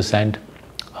 20%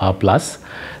 plus.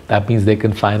 That means they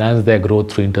can finance their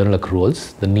growth through internal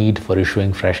accruals. The need for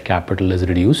issuing fresh capital is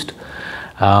reduced.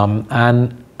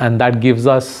 And that gives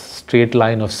us straight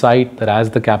line of sight that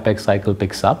as the capex cycle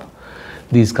picks up,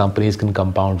 these companies can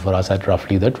compound for us at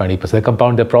roughly the 20%. They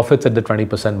compound their profits at the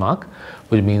 20% mark,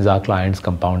 which means our clients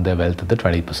compound their wealth at the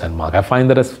 20% mark. I find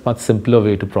that a much simpler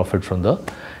way to profit from the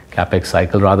capex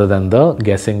cycle rather than the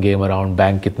guessing game around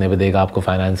bank kitne में देगा आपको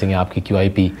financing या आपकी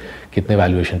QIP kitne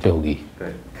valuation पे होगी.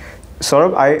 Right.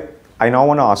 Saurabh, I now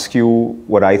want to ask you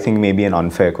what I think may be an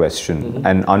unfair question,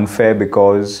 and unfair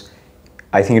because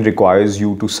I think it requires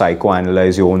you to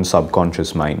psychoanalyze your own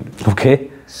subconscious mind.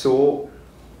 Okay. So,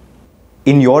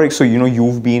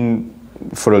 you've been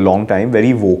for a long time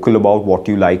very vocal about what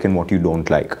you like and what you don't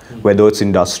like, whether it's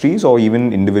industries or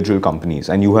even individual companies.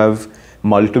 And you have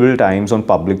multiple times on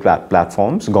public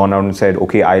platforms gone out and said,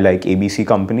 okay, I like ABC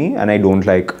company and I don't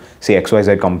like, say,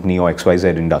 XYZ company or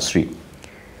XYZ industry.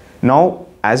 Now,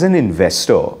 as an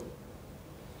investor,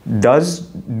 does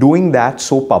doing that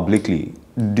so publicly,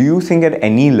 do you think at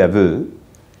any level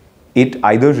it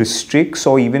either restricts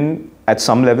or even at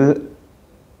some level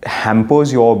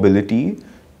hampers your ability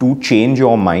to change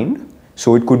your mind?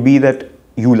 So it could be that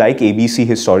you like ABC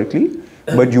historically,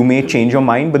 but you may change your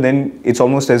mind, but then it's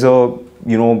almost as a,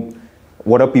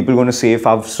 what are people going to say if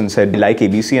I've said I like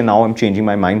ABC and now I'm changing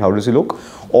my mind, how does it look?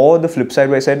 Or the flip side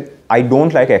where I said, I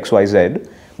don't like XYZ,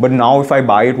 but now if I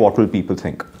buy it, what will people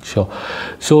think? Sure.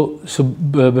 So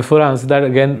before I answer that,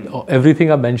 again, everything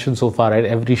I've mentioned so far, right?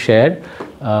 Every share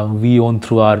we own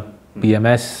through our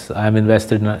PMS. I'm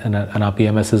invested in our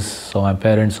PMSs, so my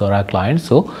parents or our clients.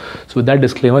 So with that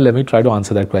disclaimer, let me try to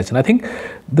answer that question. I think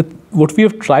what we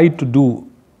have tried to do,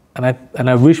 and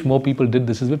I wish more people did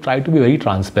this, is we've tried to be very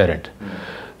transparent.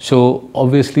 So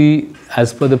obviously,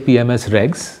 as per the PMS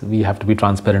regs, we have to be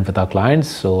transparent with our clients.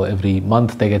 So every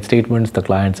month they get statements, the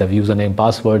clients have username,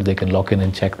 password, they can log in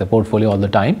and check their portfolio all the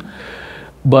time.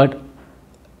 But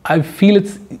I feel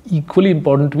it's equally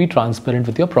important to be transparent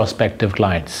with your prospective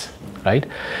clients, right?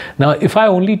 Now, if I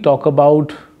only talk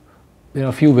about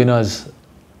a few winners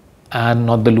and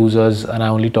not the losers, and I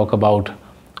only talk about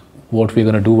what we're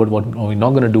going to do, what we're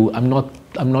not going to do,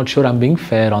 I'm not sure I'm being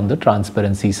fair on the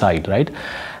transparency side, right?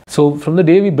 So from the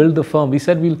day we built the firm, we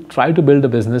said we'll try to build a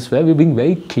business where we're being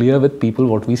very clear with people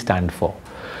what we stand for.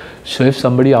 So if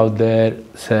somebody out there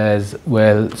says,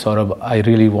 well, Saurabh, I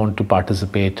really want to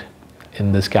participate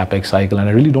in this capex cycle and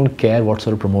I really don't care what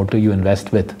sort of promoter you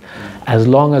invest with, as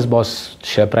long as boss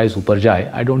share price upar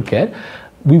jaye, I don't care.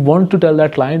 We want to tell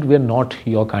that client we're not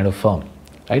your kind of firm,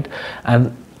 right?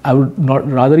 And I would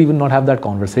rather even not have that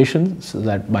conversation, so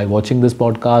that by watching this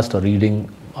podcast or reading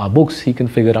our books, he can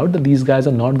figure out that these guys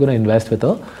are not going to invest with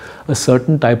a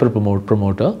certain type of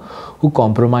promoter who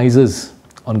compromises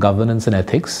on governance and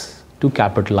ethics to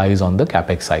capitalize on the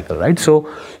capex cycle, right?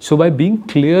 So by being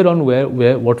clear on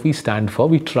what we stand for,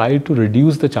 we try to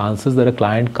reduce the chances that a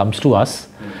client comes to us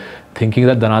thinking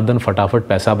that dhanadhan fatafat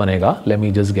paisa banega, let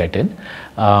me just get in.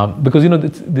 Because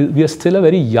we are still a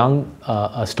very young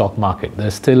stock market.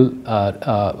 There's still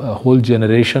a whole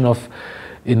generation of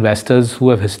investors who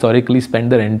have historically spent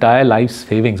their entire life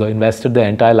savings or invested their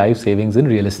entire life savings in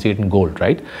real estate and gold,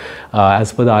 right?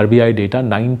 As per the RBI data,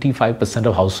 95%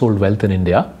 of household wealth in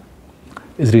India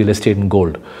is real estate and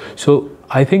gold. So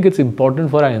I think it's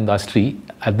important for our industry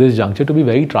at this juncture to be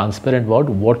very transparent about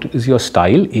what is your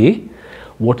style, A,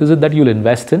 what is it that you'll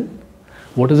invest in,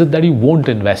 what is it that you won't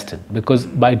invest in, because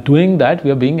by doing that,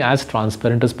 we are being as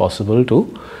transparent as possible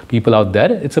to people out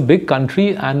there. It's a big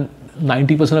country, and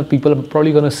 90% of people are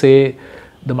probably going to say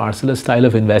the Marcellus style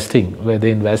of investing, where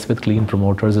they invest with clean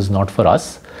promoters, is not for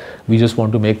us. We just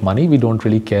want to make money. We don't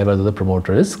really care whether the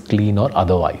promoter is clean or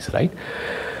otherwise, right?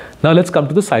 Now let's come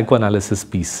to the psychoanalysis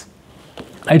piece.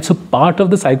 Right, so part of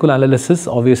the psychoanalysis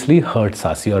obviously hurts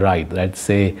us. You're right. Let's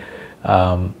say,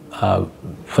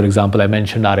 for example, I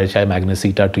mentioned RHI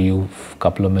Magnesita to you a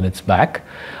couple of minutes back.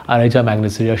 RHI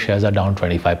Magnesita shares are down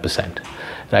 25%,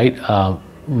 right?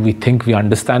 We think we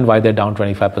understand why they're down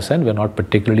 25%. We're not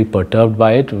particularly perturbed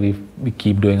by it. We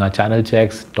keep doing our channel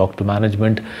checks, talk to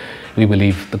management. We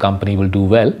believe the company will do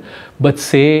well. But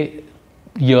say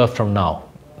a year from now,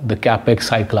 the capex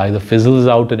cycle either fizzles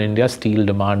out in India, steel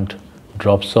demand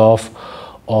drops off,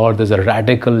 or there's a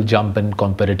radical jump in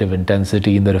competitive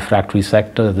intensity in the refractory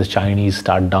sector. The Chinese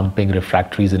start dumping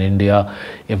refractories in India.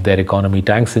 If their economy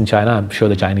tanks in China, I'm sure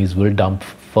the Chinese will dump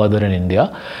further in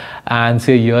India. And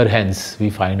say a year hence, we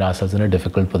find ourselves in a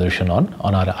difficult position on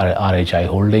our RHI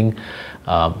holding.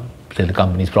 The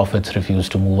company's profits refuse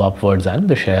to move upwards and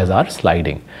the shares are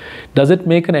sliding. Does it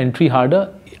make an entry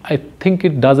harder? I think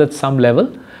it does at some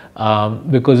level.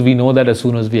 Because we know that as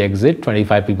soon as we exit,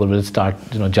 25 people will start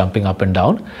jumping up and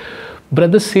down. But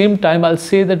at the same time, I'll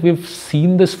say that we've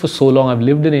seen this for so long. I've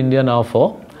lived in India now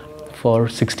for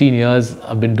 16 years.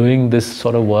 I've been doing this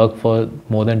sort of work for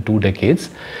more than 2 decades.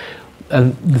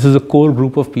 And this is a core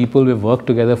group of people. We've worked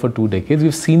together for 2 decades.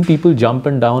 We've seen people jump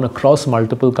and down across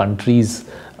multiple countries,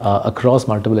 across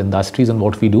multiple industries on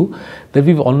what we do, that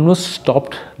we've almost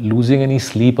stopped losing any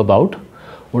sleep about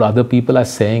what other people are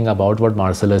saying about what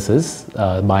Marcellus is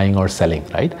buying or selling,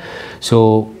 right?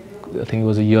 So I think it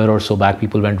was a year or so back,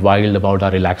 people went wild about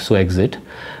our Relaxo exit,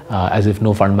 as if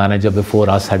no fund manager before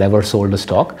us had ever sold a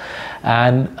stock.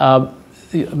 And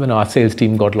our sales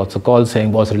team got lots of calls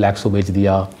saying, boss, Relaxo bech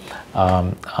diya.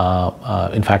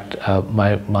 In fact,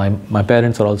 my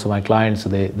parents are also my clients, so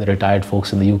the retired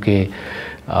folks in the UK,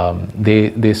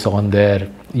 they saw on their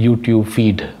YouTube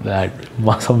feed that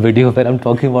some video where I'm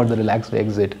talking about the Relaxo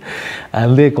exit,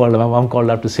 and they called, my mom called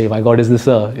up to say, my God, is this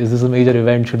a major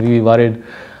event? Should we be worried?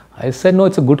 I said, no,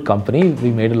 it's a good company.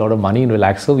 We made a lot of money in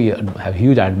Relaxo. We have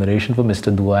huge admiration for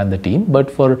Mr. Dua and the team,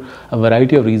 but for a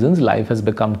variety of reasons, life has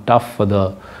become tough for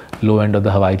the low end of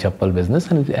the Hawaii Chappal business,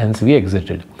 and hence we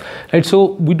exited. Right,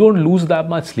 so we don't lose that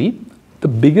much sleep. The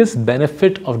biggest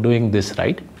benefit of doing this,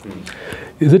 right,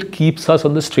 is it keeps us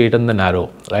on the straight and the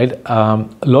narrow, right? A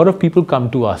lot of people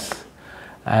come to us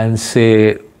and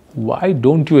say, why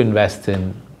don't you invest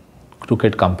in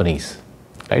crooked companies,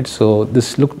 right? So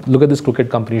this look at this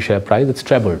crooked company share price, it's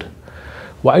trebled.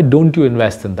 Why don't you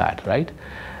invest in that, right?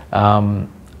 And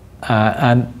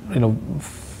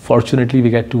fortunately,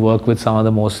 we get to work with some of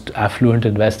the most affluent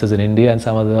investors in India and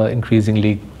some of the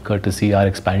increasingly, courtesy our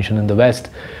expansion in the West,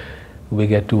 we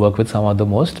get to work with some of the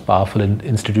most powerful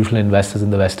institutional investors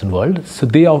in the Western world. So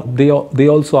they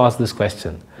also ask this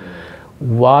question: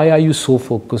 why are you so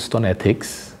focused on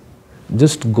ethics?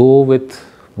 Just go with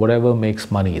whatever makes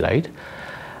money, right?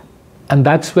 And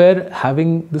that's where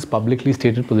having this publicly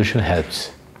stated position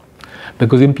helps.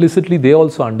 Because implicitly they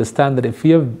also understand that if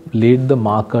we have laid the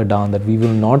marker down that we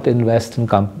will not invest in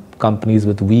companies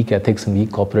with weak ethics and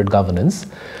weak corporate governance,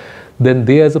 then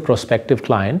they as a prospective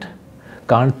client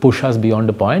can't push us beyond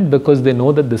a point, because they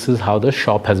know that this is how the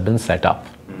shop has been set up,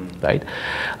 right?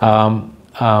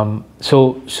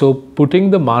 So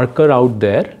putting the marker out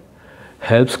there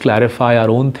helps clarify our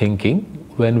own thinking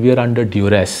when we are under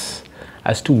duress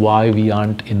as to why we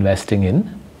aren't investing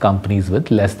in companies with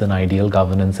less than ideal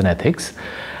governance and ethics.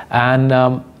 And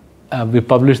we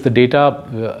published the data,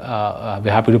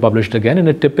 we're happy to publish it again. In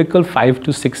a typical 5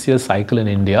 to 6 year cycle in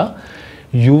India,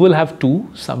 you will have 2,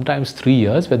 sometimes 3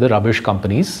 years where the rubbish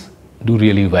companies do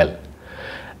really well.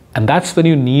 And that's when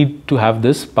you need to have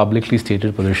this publicly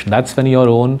stated position. That's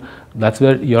when that's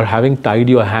where you're having tied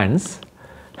your hands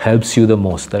helps you the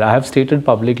most. That I have stated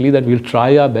publicly that we'll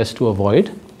try our best to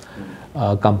avoid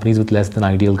companies with less than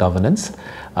ideal governance.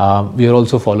 We are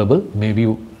also fallible.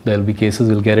 Maybe there'll be cases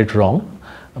we'll get it wrong,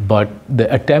 but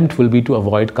the attempt will be to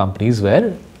avoid companies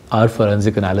where our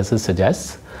forensic analysis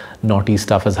suggests naughty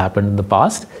stuff has happened in the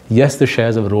past. Yes, the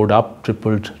shares have rode up,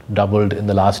 tripled, doubled in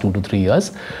the last 2 to 3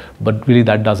 years, but really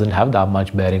that doesn't have that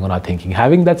much bearing on our thinking.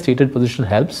 Having that stated position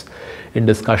helps in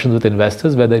discussions with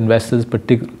investors, where the investor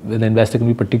can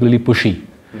be particularly pushy,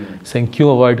 saying,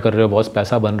 "Kyun avoid kar rahe ho boss?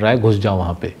 Paisa ban raha hai, ghus jao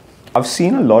wahan pe." I've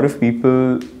seen a lot of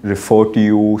people refer to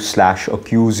you /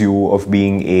 accuse you of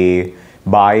being a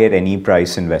buy at any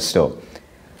price investor.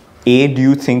 Do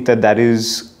you think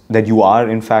that you are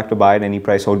in fact a buy at any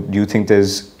price, or do you think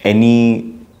there's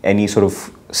any sort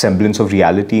of semblance of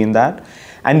reality in that?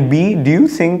 And B, do you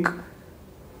think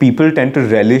people tend to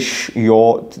relish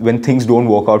when things don't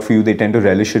work out for you, they tend to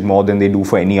relish it more than they do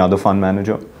for any other fund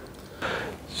manager?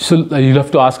 So you'll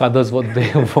have to ask others whether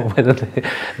they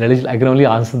relish. I can only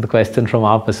answer the question from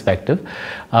our perspective.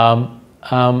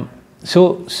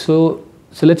 So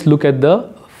let's look at the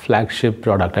flagship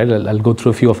product. Right? I'll go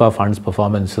through a few of our funds'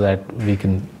 performance so that we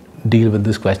can deal with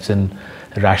this question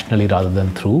rationally rather than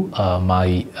through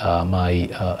my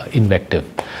invective.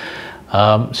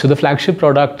 So the flagship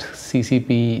product,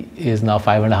 CCP, is now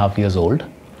 5.5 years old.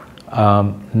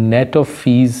 Net of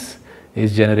fees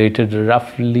is generated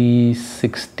roughly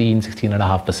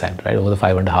 16.5%, right, over the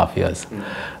 5.5 years.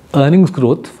 Earnings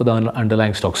growth for the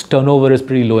underlying stocks, turnover is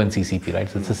pretty low in CCP, right?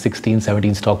 So it's a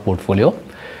 16-17 stock portfolio.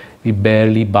 We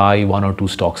barely buy 1 or 2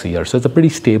 stocks a year. So it's a pretty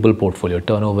stable portfolio.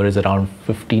 Turnover is around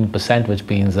 15%, which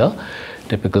means a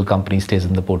typical company stays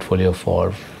in the portfolio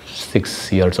for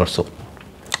 6 years or so.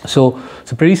 So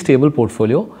it's a pretty stable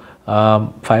portfolio.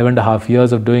 5.5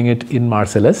 years of doing it in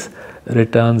Marcellus,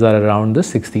 returns are around the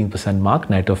 16% mark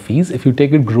net of fees. If you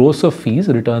take it gross of fees,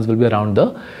 returns will be around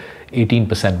the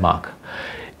 18% mark.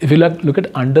 If you look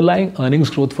at underlying earnings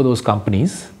growth for those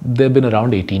companies, they've been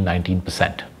around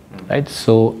 18-19%, right?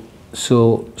 So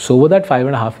over that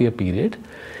 5.5 year period,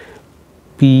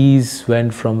 P's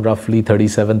went from roughly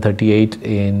 37-38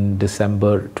 in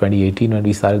December 2018 when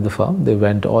we started the firm. They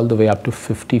went all the way up to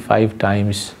 55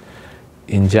 times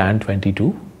in Jan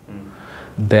 22.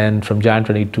 Then from Jan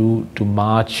 22 to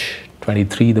March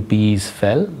 23, the PEs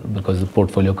fell because the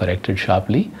portfolio corrected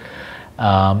sharply.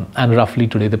 And roughly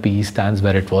today, the PE stands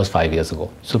where it was 5 years ago.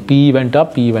 So PE went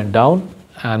up, PE went down,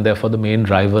 and therefore the main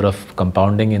driver of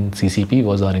compounding in CCP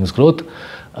was earnings growth.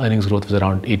 Earnings growth was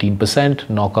around 18%,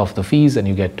 knock off the fees, and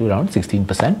you get to around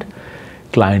 16%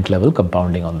 client level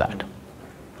compounding on that.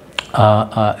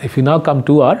 If you now come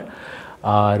to our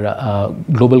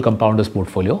global compounders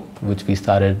portfolio, which we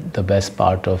started the best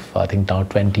part of, I think, now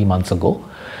 20 months ago,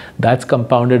 that's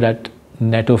compounded at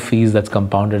net of fees, that's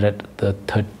compounded at the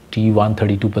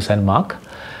 31-32% mark.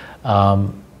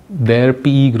 Their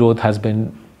PE growth has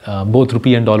been, both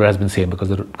rupee and dollar has been same because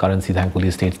the currency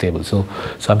thankfully stayed stable. So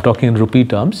I'm talking in rupee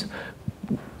terms.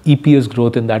 EPS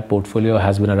growth in that portfolio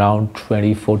has been around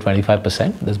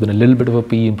 24-25%. There's been a little bit of a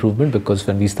PE improvement because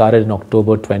when we started in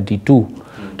October 22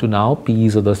 to now,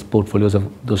 PEs of those portfolios of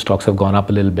those stocks have gone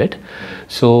up a little bit.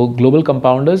 So global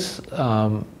compounders,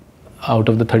 out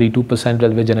of the 32%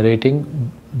 that we're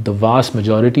generating, the vast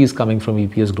majority is coming from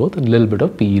EPS growth and a little bit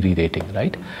of PE re-rating,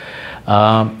 right?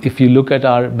 If you look at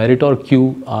our Meritor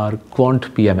Q, our quant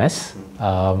PMS,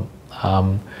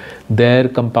 their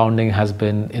compounding has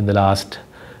been in the last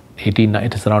it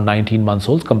is around 19 months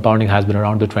old. Compounding has been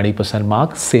around the 20%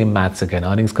 mark. Same maths again.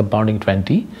 Earnings compounding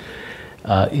 20,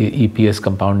 EPS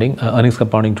compounding, earnings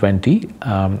compounding 20,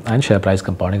 and share price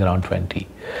compounding around 20.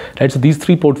 Right. So these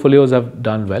three portfolios have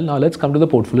done well. Now let's come to the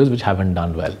portfolios which haven't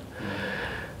done well.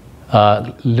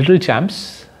 Little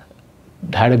Champs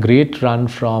had a great run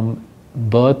from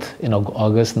birth in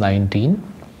August 19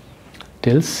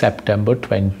 till September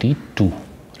 22.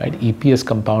 Right. EPS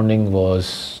compounding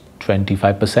was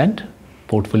 25%,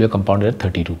 portfolio compounded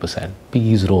at 32%.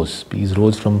 PEs rose. PEs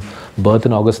rose from birth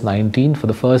in August 19. For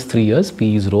the first 3 years,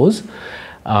 PEs rose.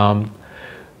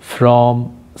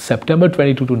 From September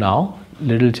 22 to now,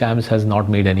 Little Champs has not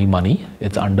made any money.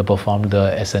 It's underperformed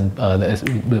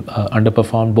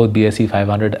underperformed both BSE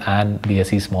 500 and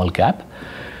BSE small cap.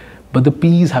 But the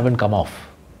PEs haven't come off.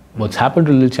 What's happened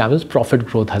to Little Champs is profit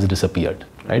growth has disappeared.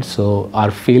 Right? So our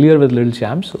failure with Little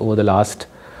Champs over the last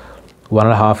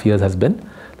 1.5 years has been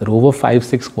that over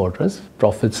 5-6 quarters,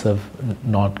 profits have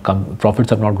not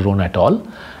grown at all,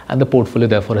 and the portfolio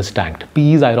therefore has tanked.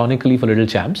 PEs, ironically, for Little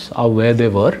Champs are where they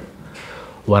were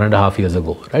 1.5 years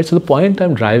ago, right? So the point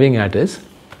I'm driving at is,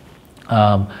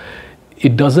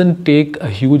 it doesn't take a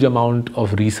huge amount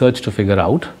of research to figure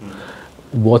out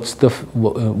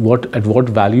at what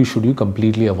value should you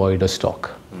completely avoid a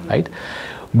stock, right?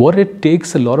 What it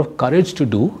takes a lot of courage to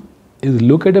do is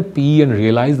look at a PE and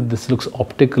realize that this looks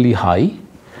optically high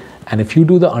And if you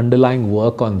do the underlying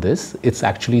work on this, it's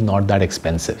actually not that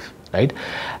expensive, right?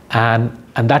 And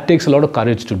that takes a lot of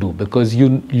courage to do, because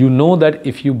you know that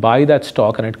if you buy that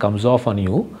stock and it comes off on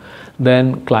you,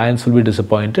 then clients will be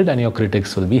disappointed and your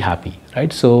critics will be happy,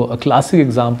 right? So a classic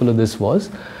example of this was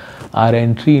our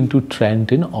entry into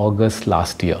Trent in August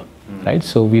last year, right?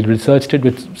 So we researched it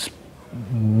with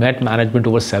met management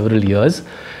over several years,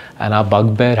 and our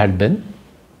bugbear had been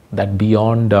that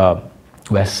beyond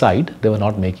West Side, they were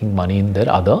not making money in their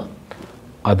other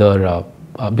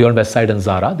beyond West Side and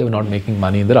Zara, they were not making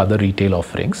money in their other retail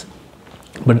offerings.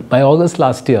 But by August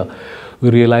last year, we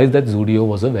realized that Zudio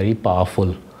was a very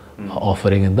powerful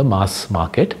offering in the mass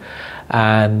market,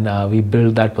 and we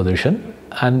built that position.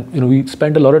 And we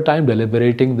spent a lot of time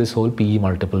deliberating this whole PE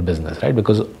multiple business, right?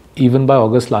 Because even by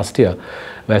August last year,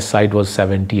 West Side was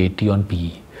 70, 80 on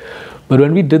PE. But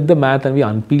when we did the math and we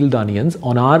unpeeled the onions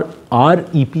on our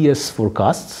EPS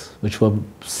forecasts, which were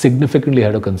significantly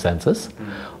ahead of consensus,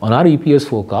 on our EPS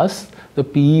forecasts, the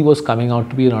PE was coming out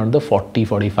to be around the 40,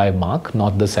 45 mark,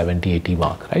 not the 70, 80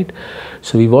 mark, right?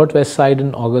 So we bought West Side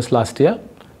in August last year.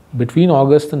 Between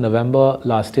August and November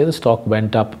last year, the stock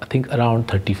went up, I think, around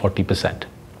 30, 40%,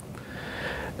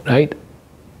 right?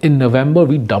 In November,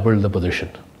 we doubled the position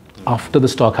after the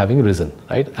stock having risen,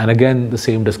 right? And again, the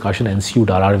same discussion ensued.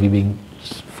 Are we being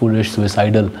foolish,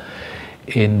 suicidal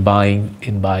in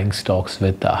buying stocks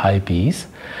with high PEs?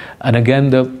 And again,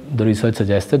 the research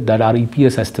suggested that our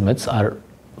EPS estimates, our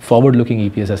forward-looking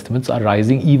EPS estimates, are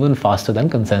rising even faster than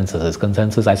consensus is.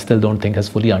 Consensus, I still don't think, has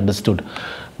fully understood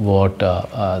what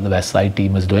the West Side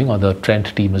team is doing or the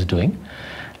Trent team is doing.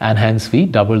 And hence, we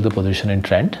doubled the position in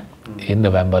Trent in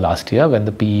November last year, when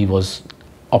the PE was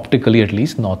optically at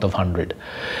least north of 100.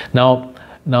 Now,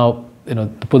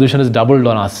 the position is doubled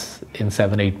on us in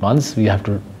 7-8 months. We have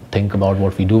to think about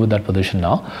what we do with that position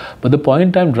now. But the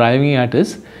point I'm driving at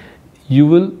is, you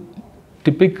will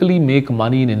typically make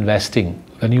money in investing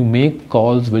when you make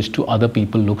calls which to other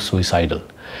people look suicidal.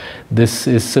 This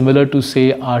is similar to,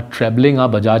 say, our trebling our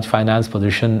Bajaj Finance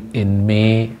position in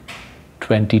May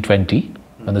 2020,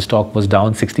 when the stock was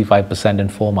down 65% in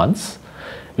 4 months.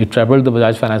 We trebled the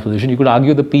Bajaj Finance position. You could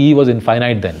argue the PE was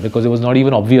infinite then, because it was not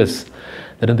even obvious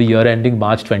that in the year ending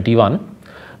March 21,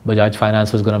 Bajaj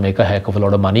Finance was going to make a heck of a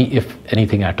lot of money, if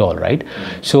anything at all, right?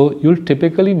 So you'll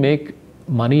typically make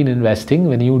money in investing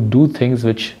when you do things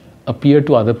which appear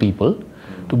to other people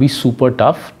to be super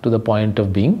tough to the point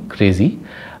of being crazy.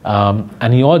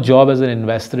 And your job as an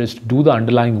investor is to do the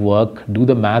underlying work, do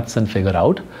the maths, and figure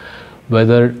out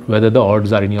whether the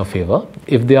odds are in your favor.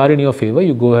 If they are in your favor,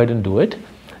 you go ahead and do it.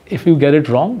 If you get it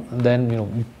wrong, then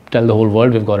you tell the whole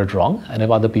world we've got it wrong. And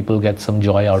if other people get some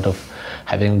joy out of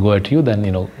having a go at you, then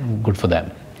good for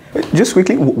them. Just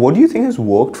quickly, what do you think has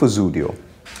worked for Zudio?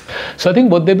 So I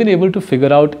think what they've been able to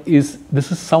figure out is,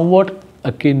 this is somewhat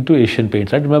akin to Asian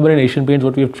Paints, right? Remember, in Asian Paints,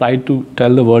 what we have tried to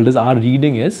tell the world is, our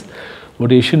reading is,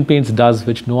 what Asian Paints does,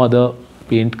 which no other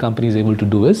paint company is able to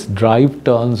do, is drive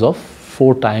turns of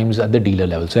 4 times at the dealer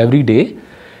level. So every day,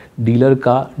 dealer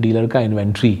ka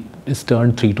inventory is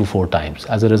turned 3 to 4 times.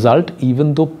 As a result,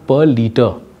 even though per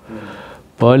liter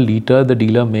the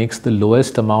dealer makes the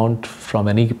lowest amount from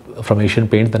Asian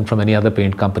Paints than from any other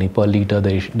paint company, per liter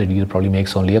the dealer probably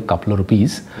makes only a couple of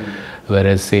rupees,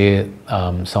 whereas, say,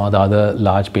 some of the other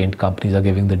large paint companies are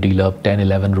giving the dealer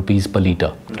 10-11 rupees per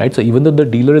liter, right? So even though the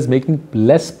dealer is making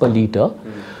less per liter,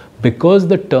 because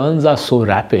the turns are so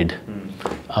rapid,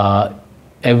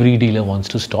 every dealer wants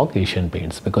to stock Asian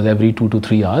Paints, because every 2 to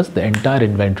 3 hours, the entire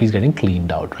inventory is getting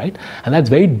cleaned out, right? And that's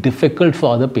very difficult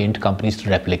for other paint companies to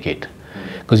replicate,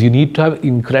 because you need to have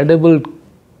incredible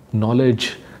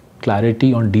knowledge,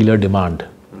 clarity on dealer demand,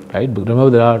 right? But remember,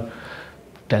 there are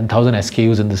 10,000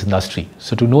 SKUs in this industry.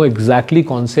 So to know exactly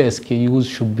kaun se SKUs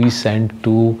should be sent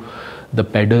to the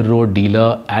Pedder Road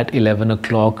dealer at 11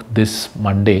 o'clock this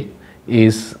Monday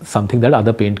is something that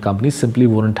other paint companies simply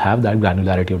wouldn't have that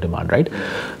granularity of demand, right?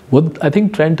 What I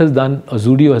think Trent has done, or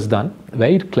Zudio has done,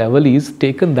 very cleverly, is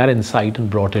taken that insight and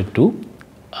brought it to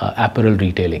apparel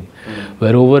retailing,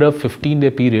 where over a 15-day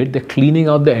period, they're cleaning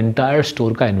out the entire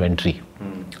store ka inventory,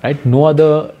 right? No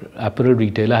other apparel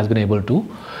retailer has been able to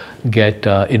get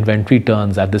inventory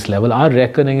turns at this level. Our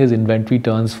reckoning is inventory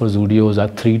turns for Zudios are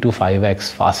 3 to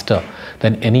 5x faster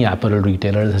than any apparel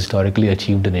retailer has historically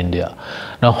achieved in India.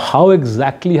 Now, how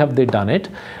exactly have they done it?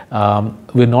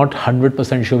 We're not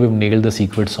 100% sure we've nailed the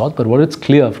secret sauce, but what it's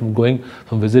clear from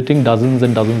visiting dozens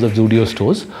and dozens of Zudio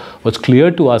stores, what's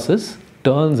clear to us is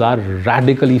turns are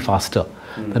radically faster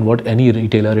than what any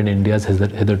retailer in India has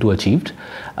hitherto achieved.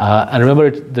 And remember,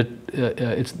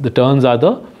 the turns are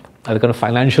the the kind of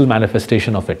financial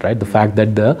manifestation of it, right? The fact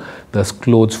that the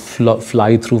clothes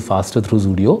fly through faster through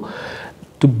Zudio.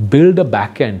 To build a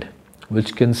backend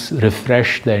which can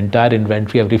refresh the entire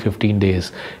inventory every 15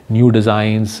 days, new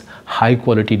designs, high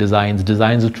quality designs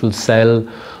which will sell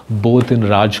both in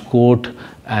Rajkot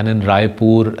and in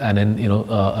Raipur and in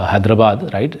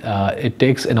Hyderabad, right? It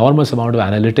takes enormous amount of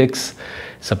analytics,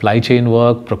 supply chain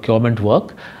work, procurement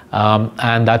work,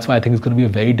 and that's why I think it's going to be a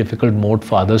very difficult mode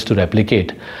for others to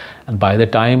replicate. And by the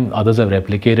time others have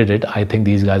replicated it, I think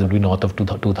these guys will be north of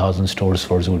 2,000 stores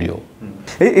for Zudio.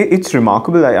 It's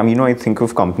remarkable. I mean, I think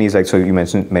of companies like, so you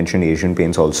mentioned Asian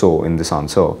Paints also in this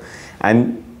answer,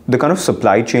 and the kind of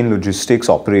supply chain logistics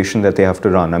operation that they have to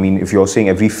run. I mean, if you're saying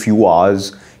every few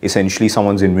hours, essentially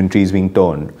someone's inventory is being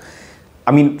turned.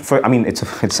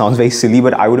 It sounds very silly,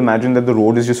 but I would imagine that the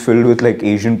road is just filled with like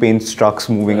Asian Paints trucks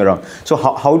moving around. So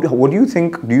what do you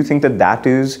think? Do you think that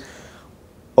is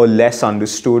a less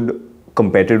understood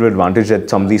competitive advantage that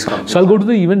some of these companies? So I'll go to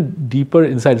the even deeper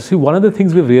insight. See, one of the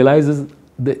things we've realized is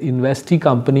the investee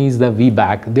companies that we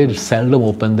back, they seldom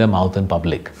open their mouth in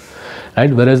public, right?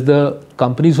 Whereas the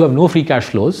companies who have no free cash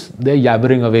flows, they're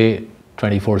yabbering away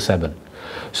 24/7.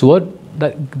 So what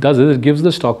that does is it gives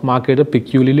the stock market a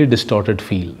peculiarly distorted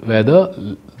feel, where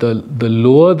the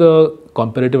lower the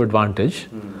competitive advantage,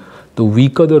 the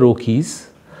weaker the ROCEs,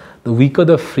 the weaker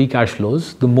the free cash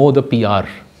flows, the more the PR,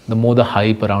 the more the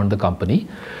hype around the company,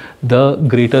 the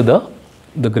greater the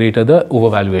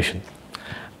overvaluation.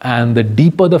 And the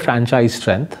deeper the franchise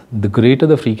strength, the greater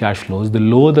the free cash flows, the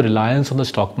lower the reliance on the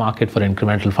stock market for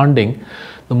incremental funding,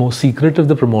 the more secretive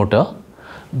the promoter,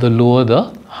 the lower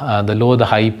the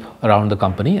hype around the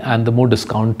company, and the more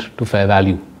discount to fair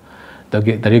value that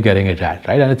you're getting it at,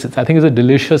 right? And I think it's a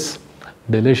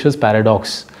delicious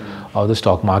paradox of the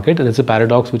stock market, and it's a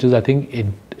paradox which is, I think,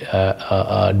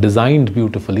 designed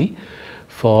beautifully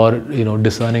for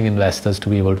discerning investors to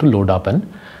be able to load up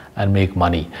and make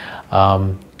money.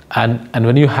 And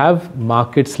when you have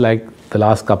markets like the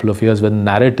last couple of years, when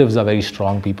narratives are very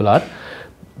strong, people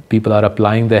are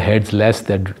applying their heads less.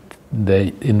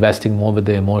 They're investing more with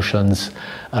their emotions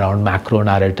around macro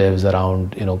narratives,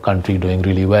 around country doing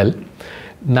really well.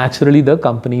 Naturally, the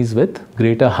companies with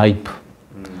greater hype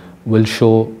will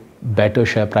show better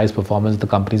share price performance than the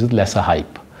companies with lesser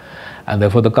hype. And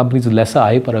therefore, the companies with lesser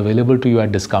hype are available to you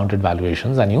at discounted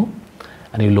valuations, and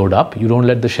you load up. You don't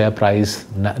let the share price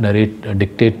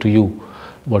dictate to you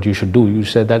what you should do. You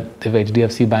said that if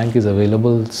HDFC Bank is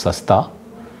available sasta,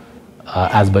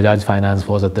 as Bajaj Finance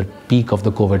was at the peak of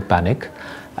the COVID panic,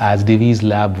 as Divi's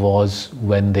Lab was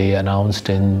when they announced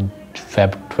in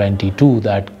Feb 22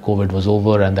 that COVID was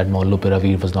over and that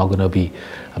Molnupiravir was not going to be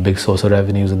a big source of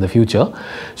revenues in the future.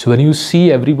 So when you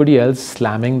see everybody else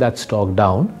slamming that stock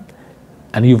down,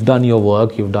 and you've done your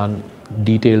work, you've done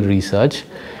detailed research,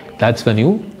 that's when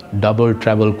you double,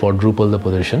 treble, quadruple the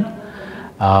position.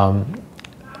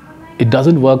 It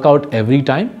doesn't work out every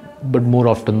time, but more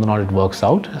often than not it works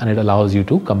out, and it allows you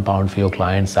to compound for your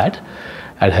clients at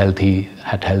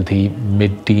healthy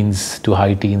mid-teens to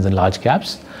high teens in large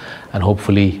caps, and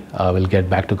hopefully we'll get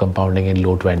back to compounding in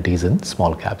low 20s in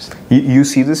small caps. You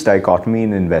see this dichotomy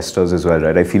in investors as well,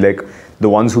 right? I feel like the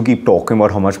ones who keep talking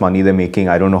about how much money they're making,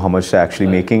 I don't know how much they're actually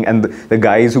making, and the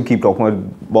guys who keep talking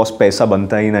about boss paisa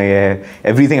banta hi nahi hai,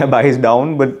 everything I buy is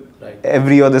down, but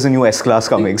every year there's a new S-Class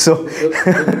coming. So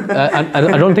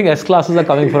I don't think S-Classes are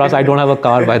coming for us. I don't have a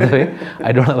car, by the way.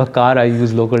 I don't have a car. I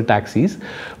use local taxis.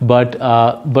 But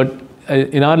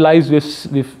in our lives,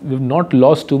 we've not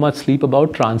lost too much sleep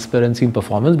about transparency in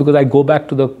performance, because I go back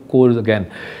to the core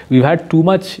again. We've had too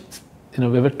much,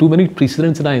 we've had too many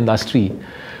precedents in our industry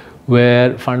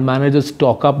where fund managers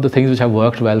talk up the things which have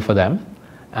worked well for them,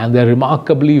 and they're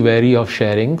remarkably wary of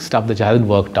sharing stuff that hasn't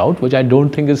worked out, which I don't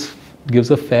think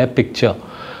gives a fair picture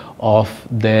of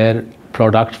their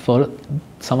product for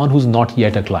someone who's not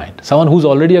yet a client. Someone who's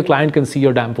already a client can see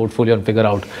your damn portfolio and figure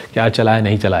out kya chala hai,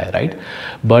 nahi chala hai, right?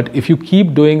 But if you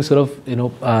keep doing sort of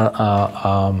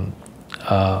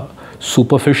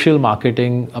superficial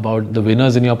marketing about the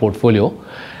winners in your portfolio,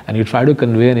 and you try to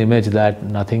convey an image that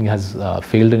nothing has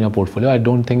failed in your portfolio, I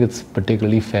don't think it's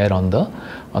particularly fair on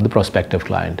the prospective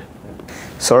client.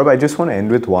 Saurabh, I just want to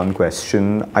end with one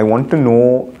question. I want to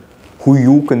know who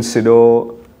you consider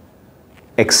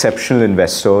exceptional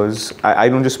investors. I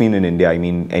don't just mean in India, I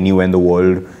mean anywhere in the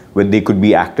world where they could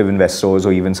be active investors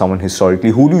or even someone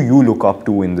historically. Who do you look up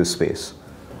to in this space?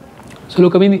 So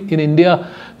look, I mean, in India,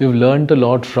 we've learned a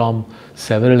lot from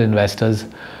several investors,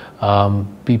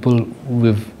 people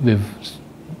we've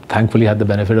thankfully had the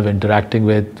benefit of interacting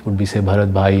with. Would be say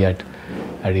Bharat Bhai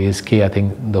at ASK. I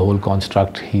think the whole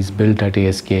construct he's built at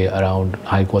ASK around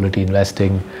high quality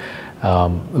investing,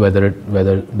 whether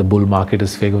the bull market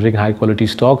is favoring high quality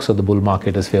stocks or the bull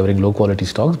market is favoring low quality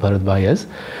stocks, Bharat Bhai has,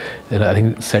 I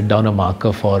think, set down a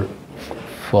marker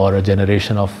for a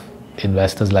generation of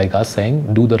investors like us,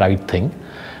 saying do the right thing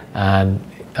and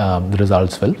the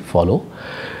results will follow.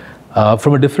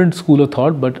 From a different school of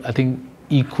thought, but I think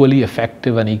equally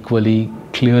effective and equally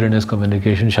clear in his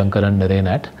communication, Shankaran Narain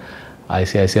at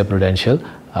ICICI Prudential.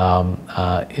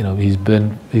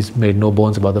 He's made no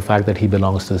bones about the fact that he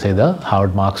belongs to, say, the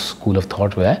Howard Marks school of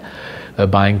thought, where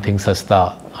buying things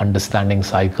sasta, understanding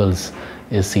cycles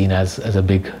is seen as a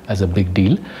big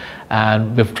deal.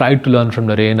 And we've tried to learn from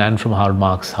Narain and from Howard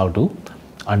Marks how to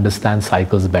understand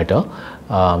cycles better.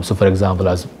 So, for example,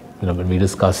 as when we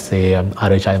discuss, say,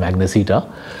 RHI Magnesita,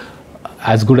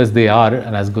 as good as they are,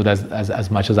 and as good as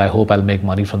much as I hope I'll make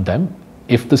money from them,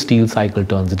 if the steel cycle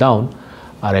turns down,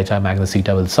 RHI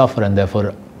Magnesita will suffer, and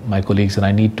therefore my colleagues and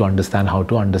I need to understand how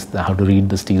to read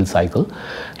the steel cycle,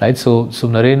 right? So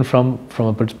Narain, from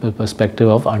a perspective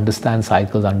of understand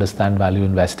cycles, understand value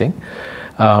investing.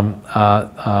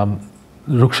 Rukhsad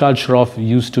Shroff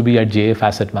used to be at JF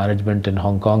Asset Management in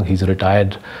Hong Kong. He's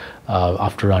retired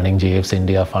after running JF's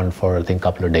India fund for, I think, a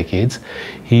couple of decades.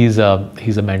 He's a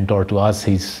mentor to us.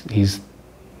 He's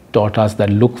taught us that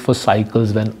look for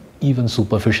cycles when even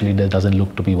superficially there doesn't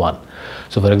look to be one.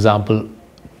 So, for example,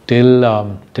 till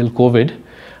COVID,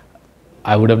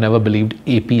 I would have never believed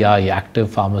API, active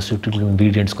pharmaceutical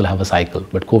ingredients, could have a cycle.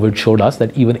 But COVID showed us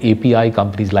that even API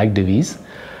companies like Divi's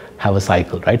have a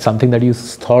cycle, right? Something that you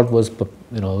thought was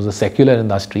a secular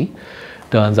industry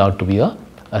turns out to be a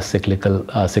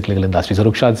cyclical industry. So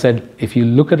Rukhsad said, if you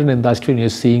look at an industry and you're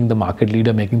seeing the market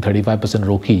leader making 35%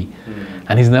 ROCE,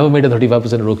 and he's never made a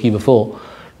 35% ROCE before,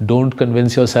 don't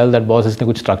convince yourself that boss isne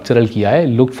kuch structural kiya hai.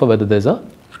 Look for whether there's a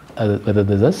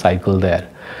cycle there.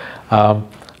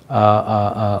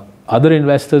 Other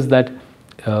investors that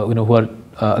who are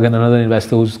again, another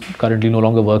investor who's currently no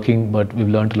longer working, but we've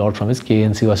learned a lot from, is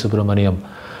K.N.C. Vasubramaniam.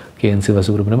 K.N.C.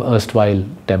 Vasubramaniam, erstwhile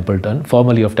Templeton,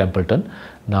 formerly of Templeton,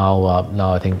 now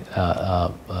I think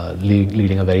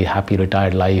leading a very happy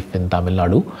retired life in Tamil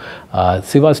Nadu.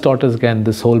 Siva's taught us again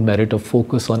this whole merit of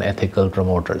focus on ethical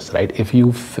promoters, right? If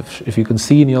you can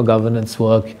see in your governance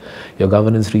work, your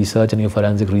governance research and your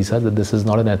forensic research that this is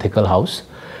not an ethical house,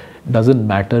 doesn't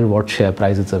matter what share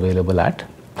price it's available at,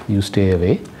 you stay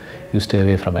away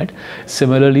from it.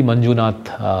 Similarly,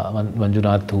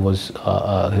 Manjunath, who was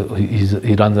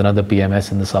he runs another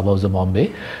PMS in the suburbs of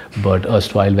Bombay, but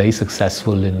erstwhile very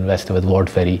successful investor with Ward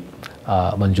Ferry.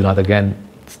 Manjunath again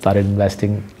started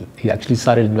investing. He actually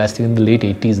started investing in the late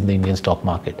 80s in the Indian stock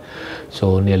market.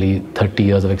 So nearly 30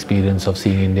 years of experience of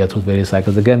seeing India through various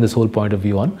cycles. Again, this whole point of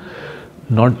view on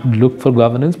not look for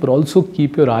governance, but also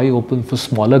keep your eye open for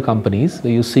smaller companies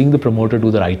where you're seeing the promoter do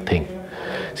the right thing.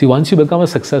 See, once you become a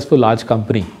successful large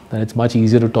company, then it's much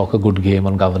easier to talk a good game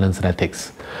on governance and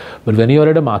ethics. But when you're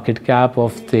at a market cap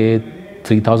of, say,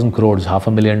 3,000 crores,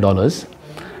 $500,000,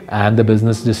 and the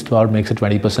business just about makes a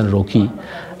 20% ROCE,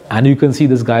 and you can see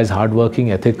this guy's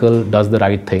hardworking, ethical, does the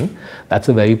right thing, that's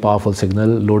a very powerful signal.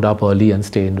 Load up early and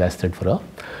stay invested for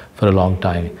a long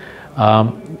time.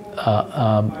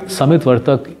 Samit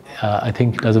Vartak, I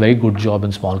think, does a very good job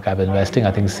in small cap investing.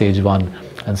 I think Sage One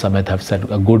and Samit have set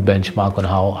a good benchmark on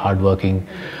how hardworking,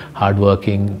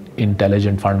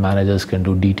 intelligent fund managers can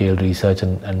do detailed research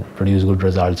and produce good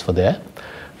results for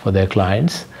their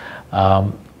clients.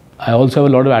 I also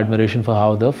have a lot of admiration for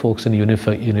how the folks in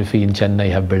Unifi in Chennai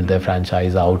have built their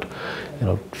franchise out.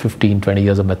 15, 20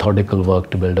 years of methodical work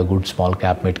to build a good small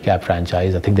cap, mid cap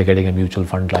franchise. I think they're getting a mutual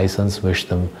fund license. Wish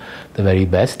them the very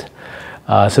best.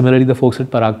 Similarly, the folks at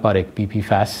Parag Parikh,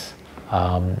 PPFAS,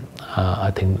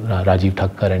 I think Rajiv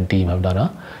Thakkar and team have done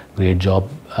a great job.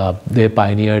 They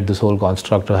pioneered this whole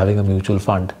construct of having a mutual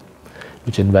fund,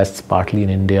 which invests partly in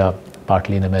India,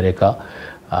 partly in America.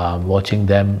 Watching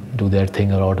them do their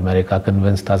thing around America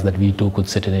convinced us that we too could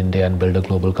sit in India and build a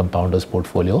global compounders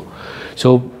portfolio.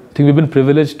 So I think we've been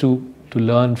privileged to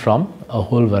learn from a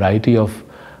whole variety of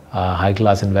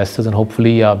high-class investors, and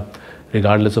hopefully,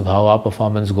 regardless of how our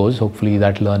performance goes, hopefully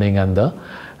that learning and the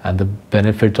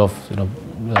benefit of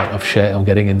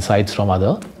getting insights from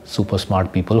other super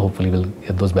smart people, hopefully we'll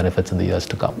get those benefits in the years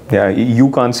to come. Yeah,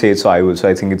 you can't say it, so I will. So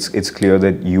I think it's clear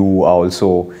that you are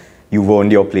also. You've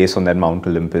earned your place on that Mount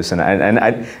Olympus, and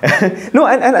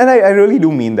I really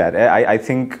do mean that. I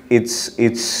think it's.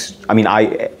 I mean,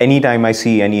 anytime I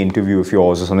see any interview of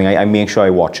yours or something, I make sure I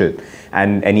watch it.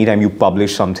 And anytime you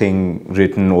publish something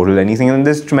written, oral, anything, and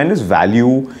there's tremendous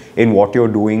value in what you're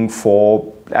doing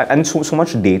and so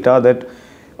much data that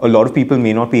a lot of people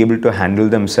may not be able to handle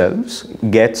themselves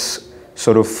gets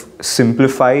sort of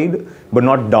simplified but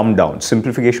not dumbed down.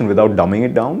 Simplification without dumbing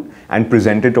it down and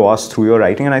presented to us through your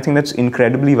writing. And I think that's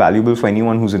incredibly valuable for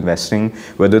anyone who's investing,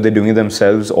 whether they're doing it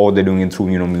themselves or they're doing it through,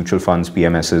 mutual funds,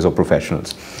 PMSs or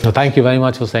professionals. No, thank you very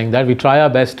much for saying that. We try our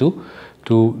best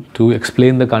to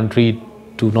explain the country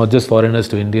to not just foreigners,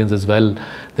 to Indians as well.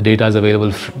 The data is available,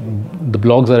 the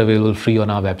blogs are available free on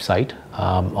our website,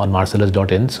 on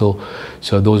marcellus.in. So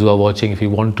those who are watching, if you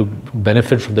want to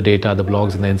benefit from the data, the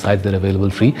blogs and the insights, they're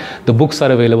available free. The books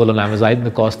are available on Amazon.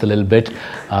 They cost a little bit,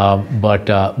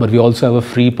 but we also have a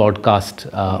free podcast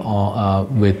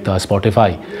with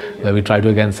Spotify, where we try to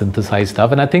again synthesize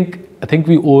stuff. And I think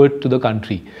we owe it to the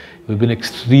country. We've been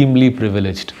extremely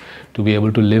privileged to be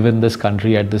able to live in this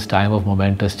country at this time of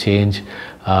momentous change.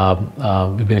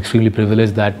 We've been extremely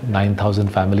privileged that 9,000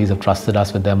 families have trusted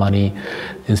us with their money.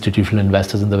 Institutional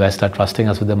investors in the West are trusting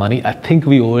us with their money. I think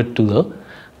we owe it to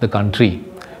the country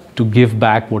to give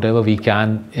back whatever we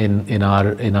can in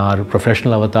our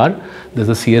professional avatar. There's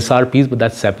a CSR piece, but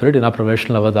that's separate. In our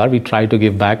professional avatar, we try to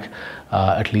give back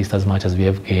at least as much as we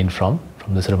have gained from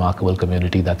this remarkable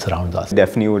community that surrounds us.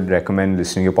 Definitely would recommend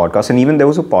listening to your podcast. And even there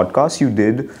was a podcast you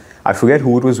did, I forget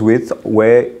who it was with,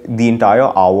 where the entire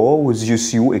hour was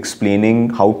just you explaining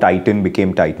how Titan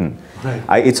became Titan.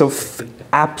 Right. It's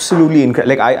absolutely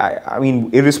incredible. Like I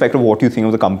mean, irrespective of what you think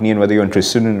of the company and whether you're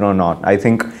interested in it or not, I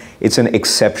think it's an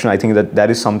exception. I think that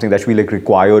is something that should be like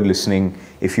required listening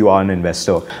if you are an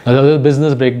investor. Now, the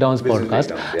Business Breakdowns podcast.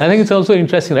 Yes. I think it's also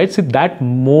interesting, right? See, that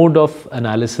mode of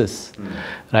analysis,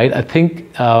 right? I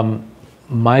think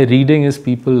my reading is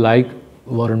people like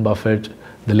Warren Buffett,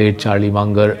 the late Charlie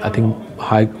Munger, I think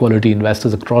high quality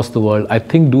investors across the world, I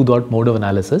think do that mode of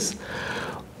analysis.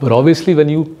 But obviously when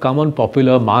you come on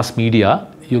popular mass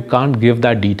media, you can't give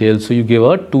that detail. So you give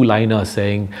a two-liner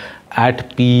saying,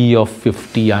 at P of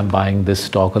 50, I'm buying this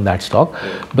stock and that stock.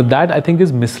 Yeah. But that I think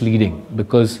is misleading,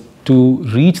 because to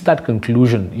reach that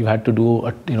conclusion, you had to do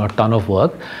a ton of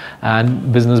work,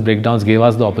 and Business Breakdowns gave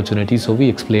us the opportunity. So we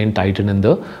explained Titan in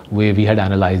the way we had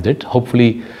analyzed it.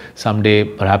 Hopefully someday,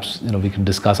 perhaps, we can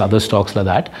discuss other stocks like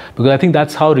that, because I think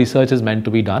that's how research is meant to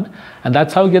be done, and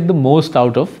that's how you get the most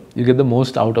out of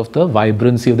the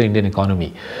vibrancy of the Indian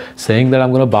economy. Saying that I'm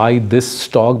going to buy this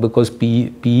stock because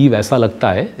PE वैसा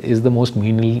लगता है is the most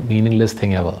meaningless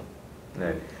thing ever.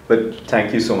 Right. But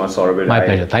thank you so much, Saurabh. My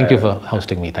pleasure. Thank you for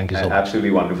hosting me. Thank you so much.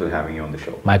 Absolutely wonderful having you on the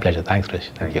show. My pleasure. Thanks, Krish.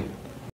 Thank you.